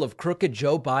middle of crooked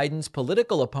Joe Biden's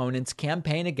political opponent's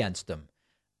campaign against him.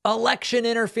 Election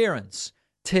interference.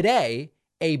 Today,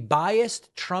 a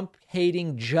biased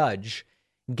Trump-hating judge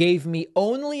gave me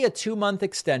only a 2-month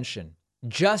extension,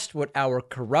 just what our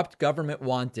corrupt government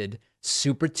wanted.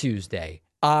 Super Tuesday.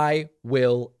 I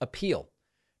will appeal.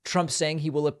 Trump saying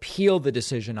he will appeal the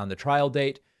decision on the trial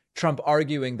date. Trump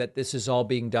arguing that this is all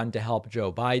being done to help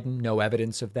Joe Biden. No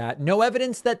evidence of that. No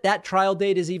evidence that that trial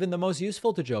date is even the most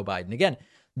useful to Joe Biden. Again,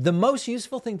 the most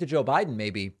useful thing to Joe Biden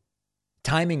may be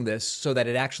timing this so that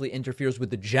it actually interferes with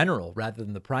the general rather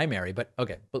than the primary. But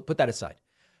okay, put that aside.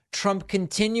 Trump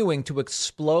continuing to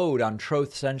explode on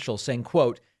Truth Social, saying,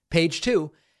 quote, page 2,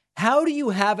 how do you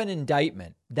have an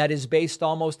indictment that is based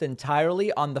almost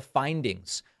entirely on the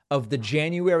findings of the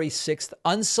January 6th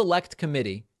unselect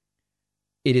committee?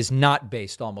 It is not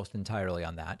based almost entirely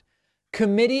on that.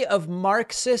 Committee of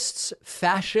Marxists,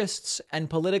 fascists, and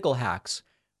political hacks.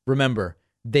 Remember,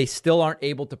 they still aren't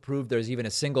able to prove there's even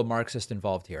a single Marxist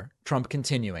involved here. Trump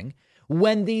continuing.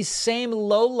 When these same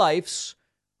lowlifes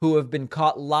who have been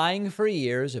caught lying for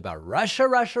years about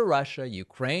Russia,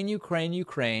 Ukraine,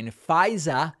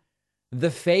 FISA,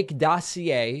 the fake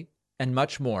dossier, and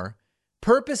much more,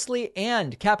 purposely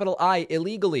and capital I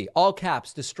illegally, all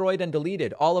caps, destroyed and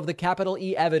deleted all of the capital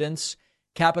E evidence,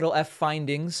 capital F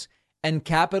findings, and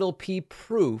capital P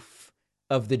proof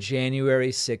of the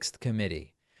January 6th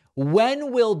committee.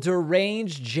 When will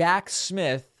deranged Jack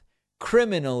Smith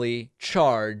criminally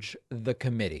charge the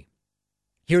committee?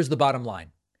 Here's the bottom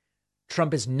line.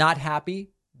 Trump is not happy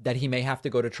that he may have to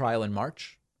go to trial in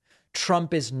March.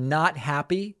 Trump is not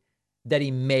happy that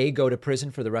he may go to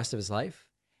prison for the rest of his life.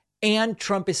 And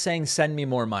Trump is saying, send me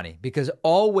more money, because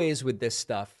always with this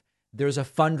stuff, there's a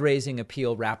fundraising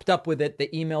appeal wrapped up with it. The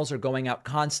emails are going out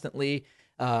constantly.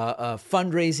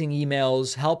 Fundraising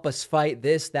emails, help us fight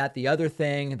this, that, the other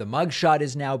thing. The mugshot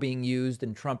is now being used,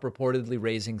 and Trump reportedly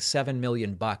raising $7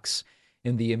 million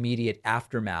in the immediate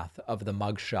aftermath of the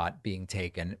mugshot being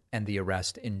taken and the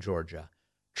arrest in Georgia.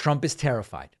 Trump is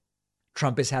terrified.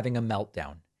 Trump is having a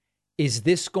meltdown. Is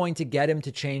this going to get him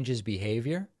to change his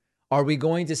behavior? Are we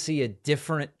going to see a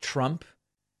different Trump?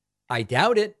 I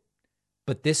doubt it,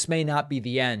 but this may not be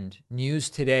the end. News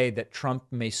today that Trump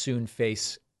may soon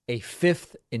face a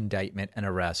 5th indictment and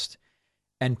arrest,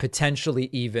 and potentially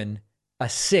even a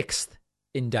 6th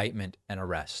indictment and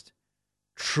arrest.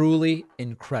 Truly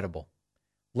incredible.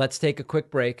 Let's take a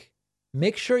quick break.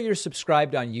 Make sure you're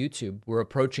subscribed on YouTube. We're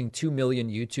approaching 2 million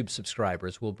YouTube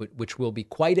subscribers, which will be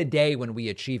quite a day when we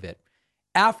achieve it.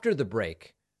 After the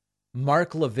break,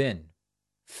 Mark Levin,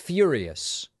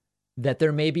 furious that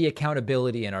there may be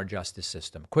accountability in our justice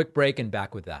system. Quick break and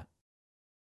back with that.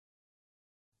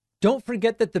 Don't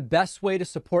forget that the best way to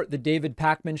support the David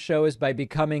Pakman Show is by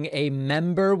becoming a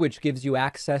member, which gives you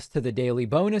access to the daily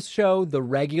bonus show, the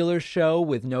regular show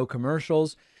with no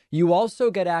commercials. You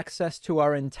also get access to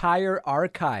our entire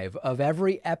archive of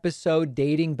every episode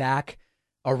dating back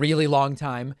a really long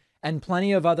time, and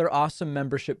plenty of other awesome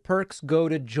membership perks. Go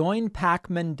to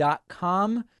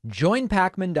joinpakman.com,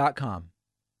 joinpakman.com.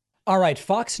 All right,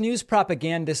 Fox News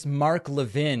propagandist Mark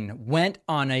Levin went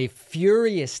on a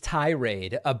furious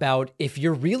tirade about, if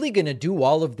you're really going to do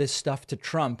all of this stuff to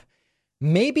Trump,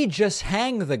 maybe just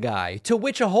hang the guy, to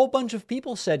which a whole bunch of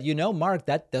people said, you know, Mark,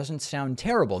 that doesn't sound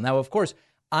terrible. Now, of course,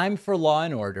 I'm for law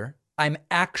and order. I'm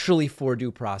actually for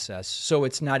due process, so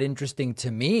it's not interesting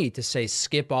to me to say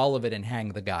skip all of it and hang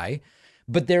the guy.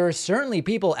 But there are certainly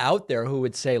people out there who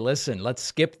would say, listen, let's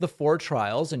skip the 4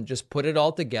 trials and just put it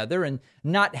all together and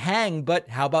not hang, but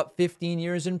how about 15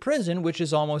 years in prison, which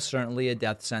is almost certainly a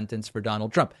death sentence for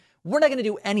Donald Trump. We're not going to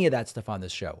do any of that stuff on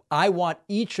this show. I want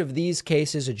each of these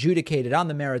cases adjudicated on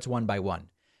the merits one by one.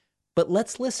 But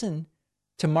let's listen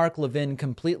to Mark Levin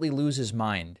completely lose his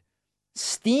mind.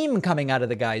 Steam coming out of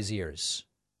the guy's ears.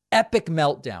 Epic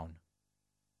meltdown.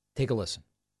 Take a listen.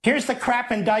 Here's the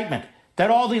crap indictment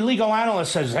that all the legal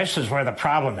analysts says this is where the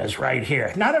problem is, right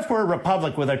here. Not if we're a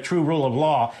republic with a true rule of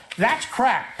law. That's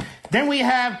crap. Then we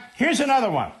have, here's another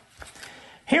one.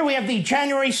 Here we have the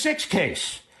January 6th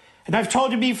case. And I've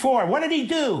told you before, what did he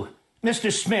do,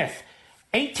 Mr. Smith?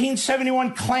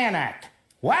 1871 Klan Act.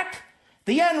 What?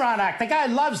 The Enron Act. The guy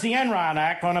loves the Enron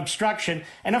Act on obstruction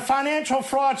and a financial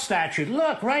fraud statute.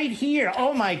 Look, right here.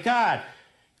 Oh, my God.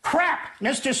 Crap.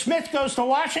 Mr. Smith goes to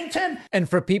Washington. And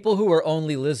for people who are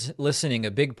only listening,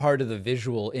 a big part of the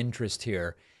visual interest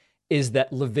here is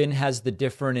that Levin has the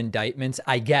different indictments,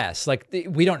 I guess. Like,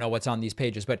 we don't know what's on these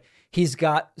pages, but he's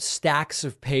got stacks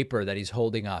of paper that he's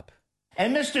holding up.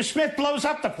 And Mr. Smith blows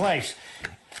up the place.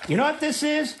 You know what this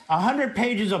is? 100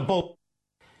 pages of bull.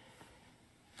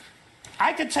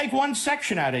 I could take one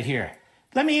section out of here.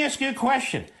 Let me ask you a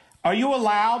question. Are you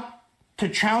allowed to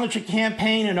challenge a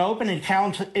campaign in open and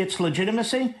challenge its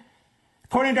legitimacy?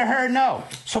 According to her, no.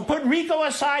 So put RICO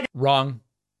aside. Wrong.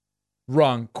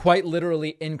 Quite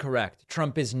literally incorrect.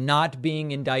 Trump is not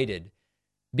being indicted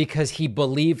because he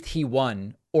believed he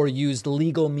won or used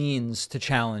legal means to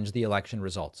challenge the election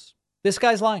results. This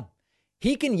guy's lying.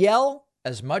 He can yell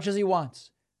as much as he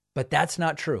wants, but that's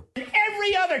not true.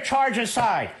 Every other charge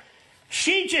aside,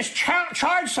 she just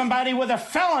charged somebody with a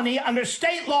felony under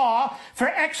state law for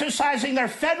exercising their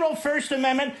federal First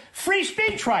Amendment free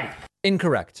speech right.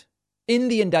 Incorrect. In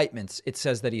the indictments, it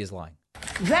says that he is lying.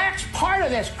 That's part of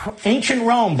this. Ancient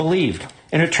Rome believed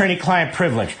in attorney-client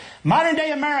privilege. Modern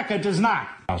day America does not.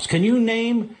 Can you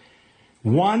name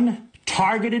one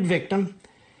targeted victim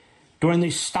during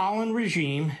the Stalin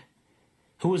regime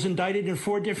who was indicted in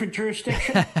 4 different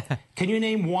jurisdictions? Can you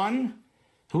name one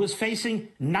who was facing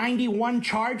 91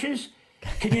 charges?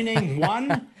 Can you name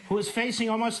one who is facing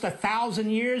almost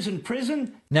 1,000 years in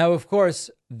prison? Now, of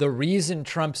course, the reason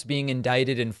Trump's being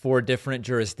indicted in 4 different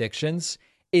jurisdictions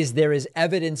is there is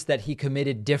evidence that he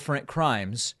committed different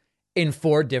crimes in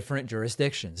 4 different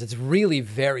jurisdictions. It's really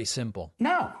very simple.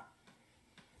 No,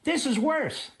 this is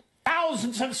worse.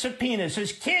 Thousands of subpoenas.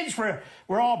 His kids were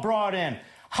all brought in.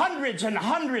 Hundreds and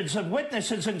hundreds of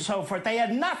witnesses and so forth. They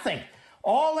had nothing.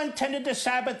 All intended to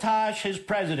sabotage his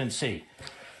presidency.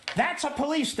 That's a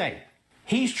police state.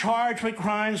 He's charged with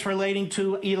crimes relating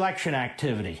to election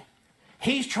activity.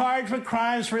 He's charged with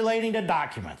crimes relating to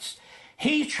documents.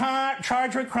 He's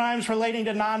charged with crimes relating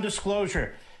to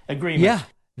non-disclosure agreements. Yeah,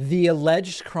 the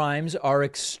alleged crimes are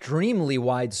extremely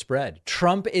widespread.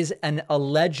 Trump is an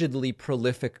allegedly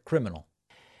prolific criminal.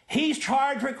 He's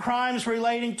charged with crimes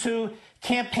relating to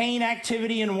campaign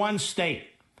activity in one state.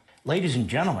 Ladies and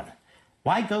gentlemen,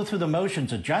 why go through the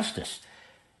motions of justice?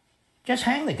 Just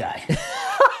hang the guy.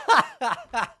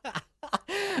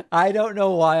 I don't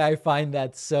know why I find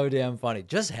that so damn funny.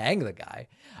 Just hang the guy.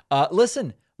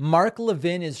 Listen, Mark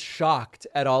Levin is shocked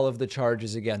at all of the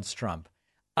charges against Trump.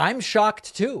 I'm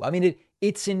shocked too. I mean,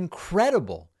 it's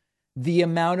incredible the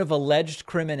amount of alleged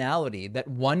criminality that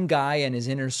one guy and his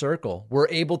inner circle were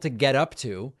able to get up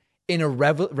to in a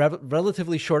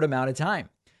relatively short amount of time.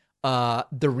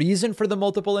 The reason for the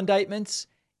multiple indictments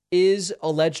is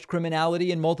alleged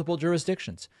criminality in multiple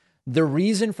jurisdictions. The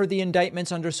reason for the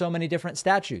indictments under so many different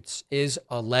statutes is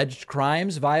alleged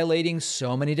crimes violating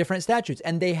so many different statutes.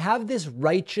 And they have this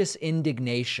righteous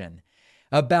indignation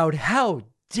about how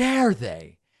dare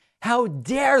they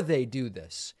do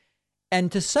this?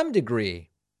 And to some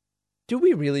degree, do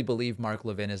we really believe Mark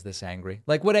Levin is this angry?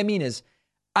 Like, what I mean is,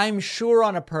 I'm sure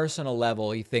on a personal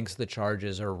level, he thinks the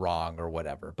charges are wrong or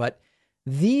whatever. But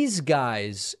these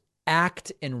guys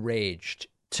act enraged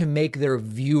to make their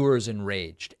viewers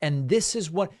enraged. And this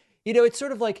is what, it's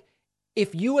sort of like,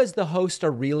 if you as the host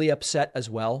are really upset as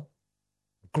well,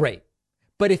 great.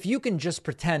 But if you can just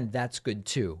pretend, that's good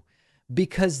too,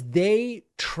 because they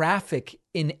traffic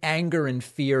in anger and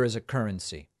fear as a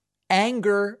currency.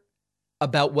 Anger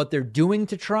about what they're doing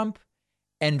to Trump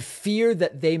and fear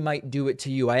that they might do it to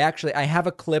you. I have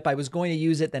a clip. I was going to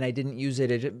use it, then I didn't use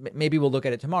it. Maybe we'll look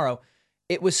at it tomorrow.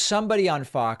 It was somebody on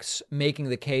Fox making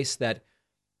the case that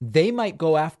they might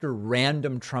go after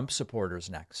random Trump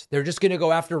supporters next. They're just going to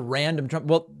go after random Trump.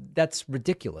 Well, that's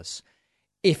ridiculous.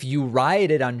 If you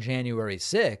rioted on January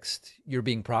 6th, you're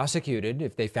being prosecuted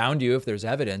if they found you, if there's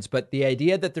evidence. But the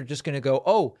idea that they're just going to go,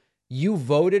 oh, you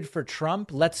voted for Trump,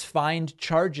 let's find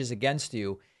charges against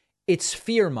you. It's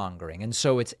fear mongering. And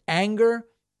so it's anger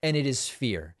and it is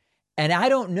fear. And I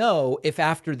don't know if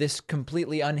after this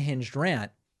completely unhinged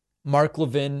rant, Mark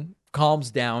Levin calms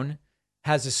down,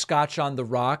 has a scotch on the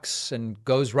rocks and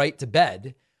goes right to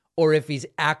bed, or if he's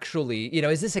actually,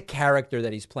 is this a character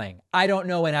that he's playing? I don't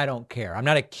know, and I don't care. I'm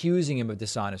not accusing him of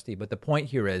dishonesty, but the point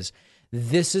here is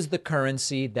this is the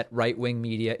currency that right-wing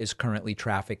media is currently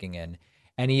trafficking in,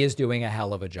 and he is doing a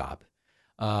hell of a job.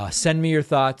 Send me your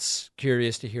thoughts.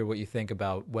 Curious to hear what you think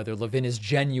about whether Levin is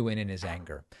genuine in his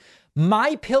anger.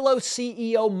 MyPillow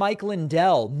CEO Mike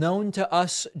Lindell, known to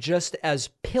us just as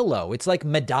Pillow. It's like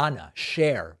Madonna,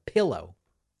 Cher, Pillow.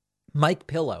 Mike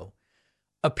Pillow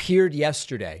appeared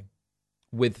yesterday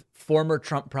with former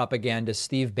Trump propagandist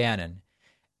Steve Bannon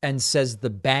and says the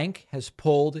bank has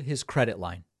pulled his credit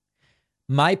line.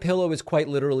 MyPillow is quite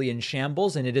literally in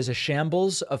shambles, and it is a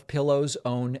shambles of Pillow's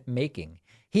own making.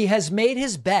 He has made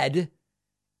his bed,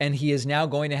 and he is now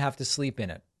going to have to sleep in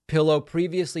it. Pillow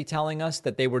previously telling us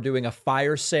that they were doing a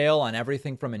fire sale on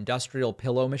everything from industrial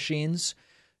pillow machines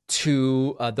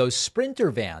to those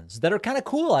Sprinter vans that are kind of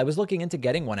cool. I was looking into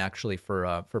getting one actually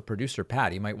for producer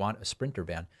Pat. He might want a Sprinter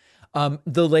van.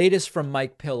 The latest from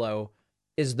Mike Pillow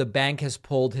is the bank has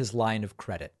pulled his line of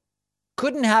credit.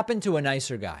 Couldn't happen to a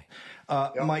nicer guy.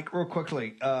 Mike, real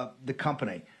quickly, the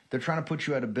company, they're trying to put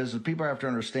you out of business. People have to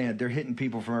understand they're hitting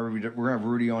people from every. We're going to have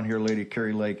Rudy on here later,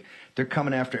 Kerry Lake. They're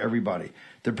coming after everybody.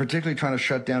 They're particularly trying to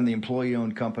shut down the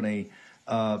employee-owned company,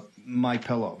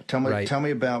 MyPillow. Tell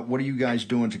me about what are you guys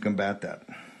doing to combat that?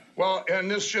 Well, and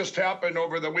this just happened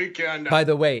over the weekend. By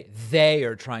the way, they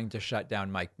are trying to shut down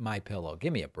MyPillow.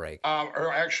 Give me a break.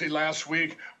 Or actually last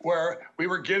week, where we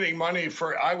were getting money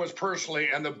I was personally,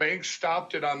 and the bank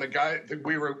stopped it on the guy that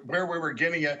we were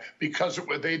getting it because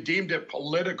they deemed it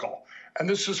political. And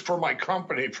this is for my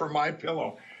company, for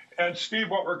MyPillow. And Steve,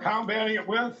 what we're combating it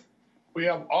with, we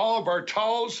have all of our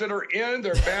towels that are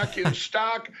they're back in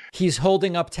stock. He's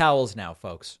holding up towels now,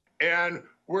 folks. And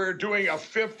we're doing a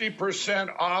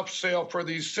 50% off sale for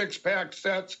these 6-pack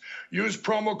sets. Use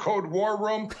promo code War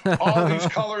Room. All these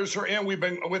colors are in. We've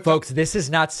been with folks. This is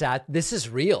not This is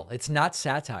real. It's not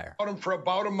satire. Them for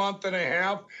about a month and a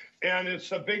half, and it's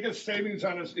the biggest savings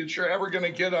on it that you're ever going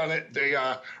to get on it.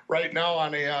 Right now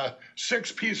on a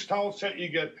 6-piece towel set, you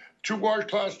get 2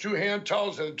 washcloths, 2 hand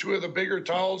towels, and 2 of the bigger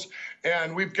towels,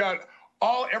 and we've got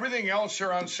everything else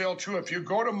are on sale too. If you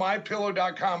go to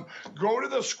mypillow.com, go to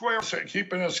the square,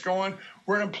 keeping us going.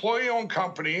 We're an employee-owned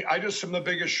company. I just am the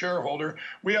biggest shareholder.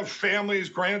 We have families,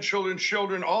 grandchildren,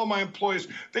 children, all my employees.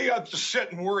 They have to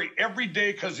sit and worry every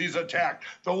day because he's attacked.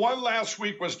 The one last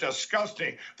week was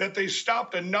disgusting, that they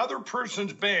stopped another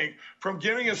person's bank from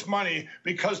giving us money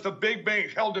because the big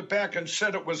bank held it back and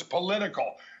said it was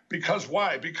political. Because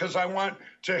why? Because I want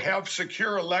to have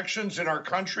secure elections in our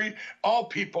country. All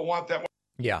people want that.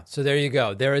 Yeah, so there you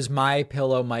go. There is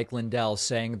MyPillow Mike Lindell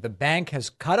saying the bank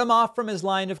has cut him off from his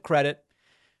line of credit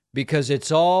because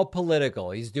it's all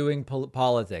political. He's doing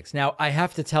politics. Now, I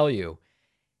have to tell you,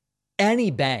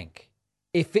 any bank,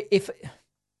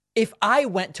 if I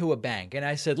went to a bank and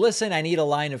I said, listen, I need a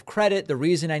line of credit. The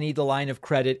reason I need the line of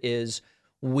credit is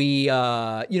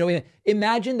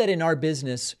imagine that in our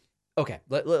business. Okay,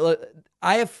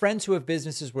 I have friends who have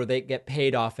businesses where they get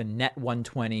paid off in net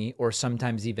 120 or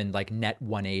sometimes even like net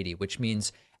 180, which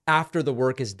means after the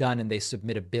work is done and they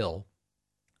submit a bill,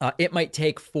 it might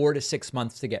take 4 to 6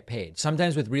 months to get paid.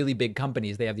 Sometimes with really big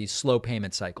companies, they have these slow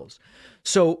payment cycles.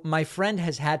 So my friend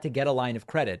has had to get a line of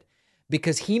credit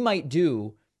because he might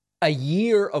do a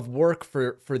year of work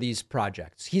for these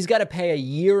projects. He's got to pay a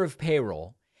year of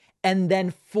payroll. And then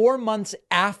 4 months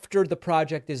after the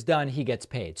project is done, he gets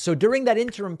paid. So during that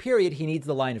interim period, he needs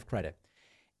the line of credit.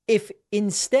 If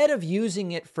instead of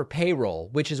using it for payroll,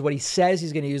 which is what he says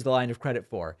he's going to use the line of credit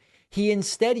for, he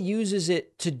instead uses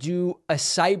it to do a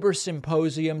cyber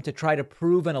symposium to try to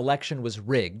prove an election was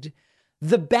rigged,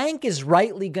 the bank is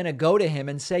rightly going to go to him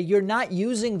and say, you're not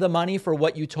using the money for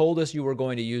what you told us you were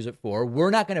going to use it for. We're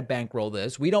not going to bankroll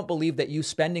this. We don't believe that you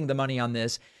spending the money on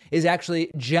this is actually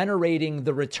generating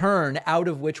the return out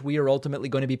of which we are ultimately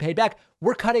going to be paid back.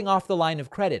 We're cutting off the line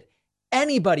of credit.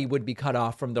 Anybody would be cut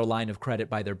off from their line of credit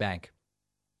by their bank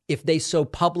if they so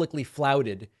publicly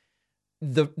flouted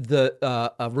the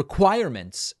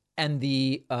requirements and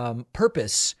the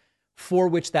purpose for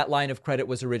which that line of credit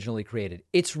was originally created.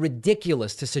 It's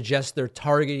ridiculous to suggest they're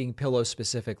targeting Pillow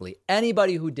specifically.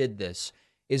 Anybody who did this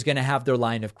is going to have their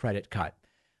line of credit cut.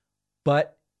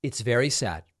 But it's very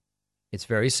sad. It's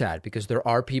very sad because there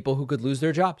are people who could lose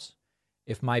their jobs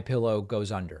if MyPillow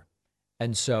goes under.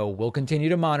 And so we'll continue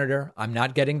to monitor. I'm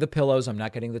not getting the pillows. I'm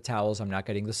not getting the towels. I'm not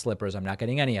getting the slippers. I'm not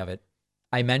getting any of it.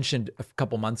 I mentioned a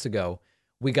couple months ago,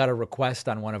 we got a request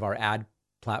on one of our ad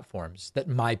platforms that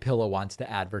MyPillow wants to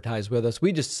advertise with us.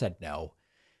 We just said no.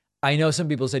 I know some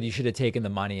people said you should have taken the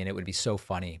money and it would be so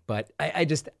funny, but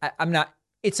I'm not,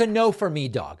 it's a no for me,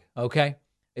 dog. Okay.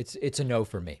 It's a no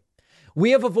for me. We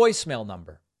have a voicemail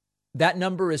number. That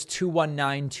number is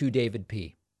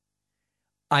 219-2-DAVID-P.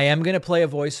 I am going to play a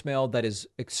voicemail that is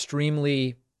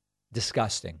extremely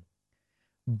disgusting,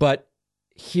 but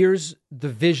here's the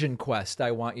vision quest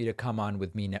I want you to come on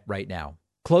with me right now.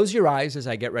 Close your eyes as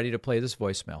I get ready to play this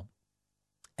voicemail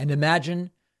and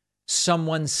imagine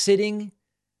someone sitting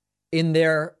in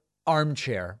their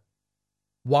armchair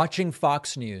watching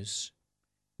Fox News,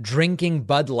 drinking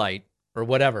Bud Light or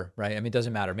whatever, right? I mean, it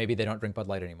doesn't matter. Maybe they don't drink Bud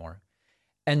Light anymore.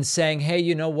 And saying, hey,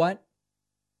 you know what?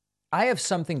 I have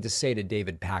something to say to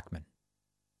David Pakman.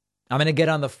 I'm going to get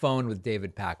on the phone with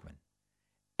David Pakman.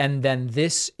 And then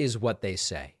this is what they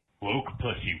say. Woke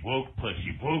pussy, woke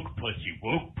pussy, woke pussy,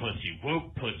 woke pussy,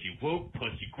 woke pussy, woke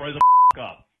pussy. Grow the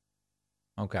up.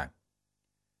 Okay.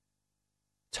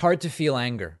 It's hard to feel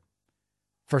anger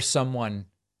for someone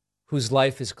whose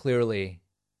life is clearly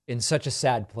in such a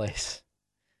sad place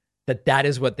that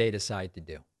is what they decide to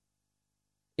do.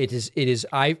 It is.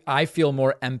 I feel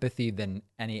more empathy than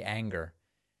any anger,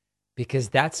 because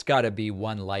that's got to be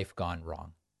one life gone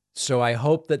wrong. So I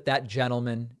hope that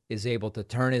gentleman is able to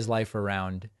turn his life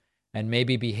around and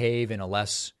maybe behave in a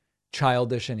less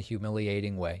childish and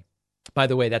humiliating way. By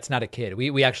the way, that's not a kid.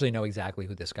 We actually know exactly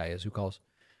who this guy is who calls.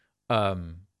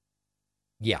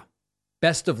 Yeah.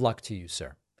 Best of luck to you,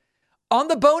 sir. On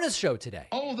the bonus show today.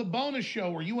 Oh, the bonus show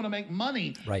where you want to make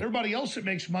money. Right. Everybody else that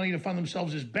makes money to fund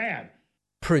themselves is bad.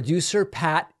 Producer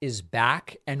Pat is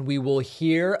back, and we will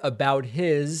hear about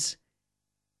his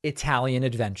Italian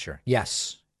adventure.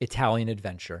 Yes, Italian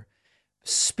adventure.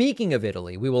 Speaking of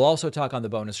Italy, we will also talk on the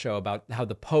bonus show about how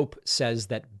the Pope says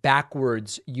that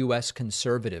backwards U.S.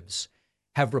 conservatives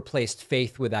have replaced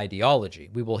faith with ideology.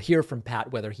 We will hear from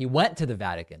Pat whether he went to the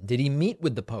Vatican. Did he meet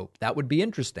with the Pope? That would be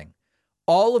interesting.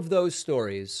 All of those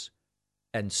stories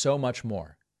and so much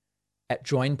more at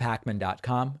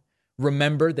joinpakman.com.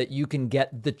 Remember that you can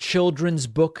get the children's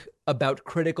book about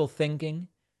critical thinking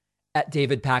at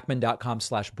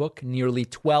davidpakman.com/book. Nearly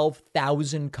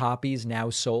 12,000 copies now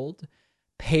sold.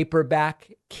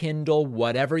 Paperback, Kindle,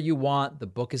 whatever you want. The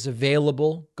book is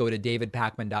available. Go to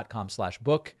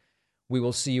davidpakman.com/book. We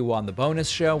will see you on the bonus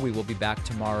show. We will be back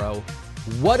tomorrow.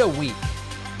 What a week.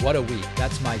 What a week.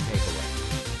 That's my takeaway.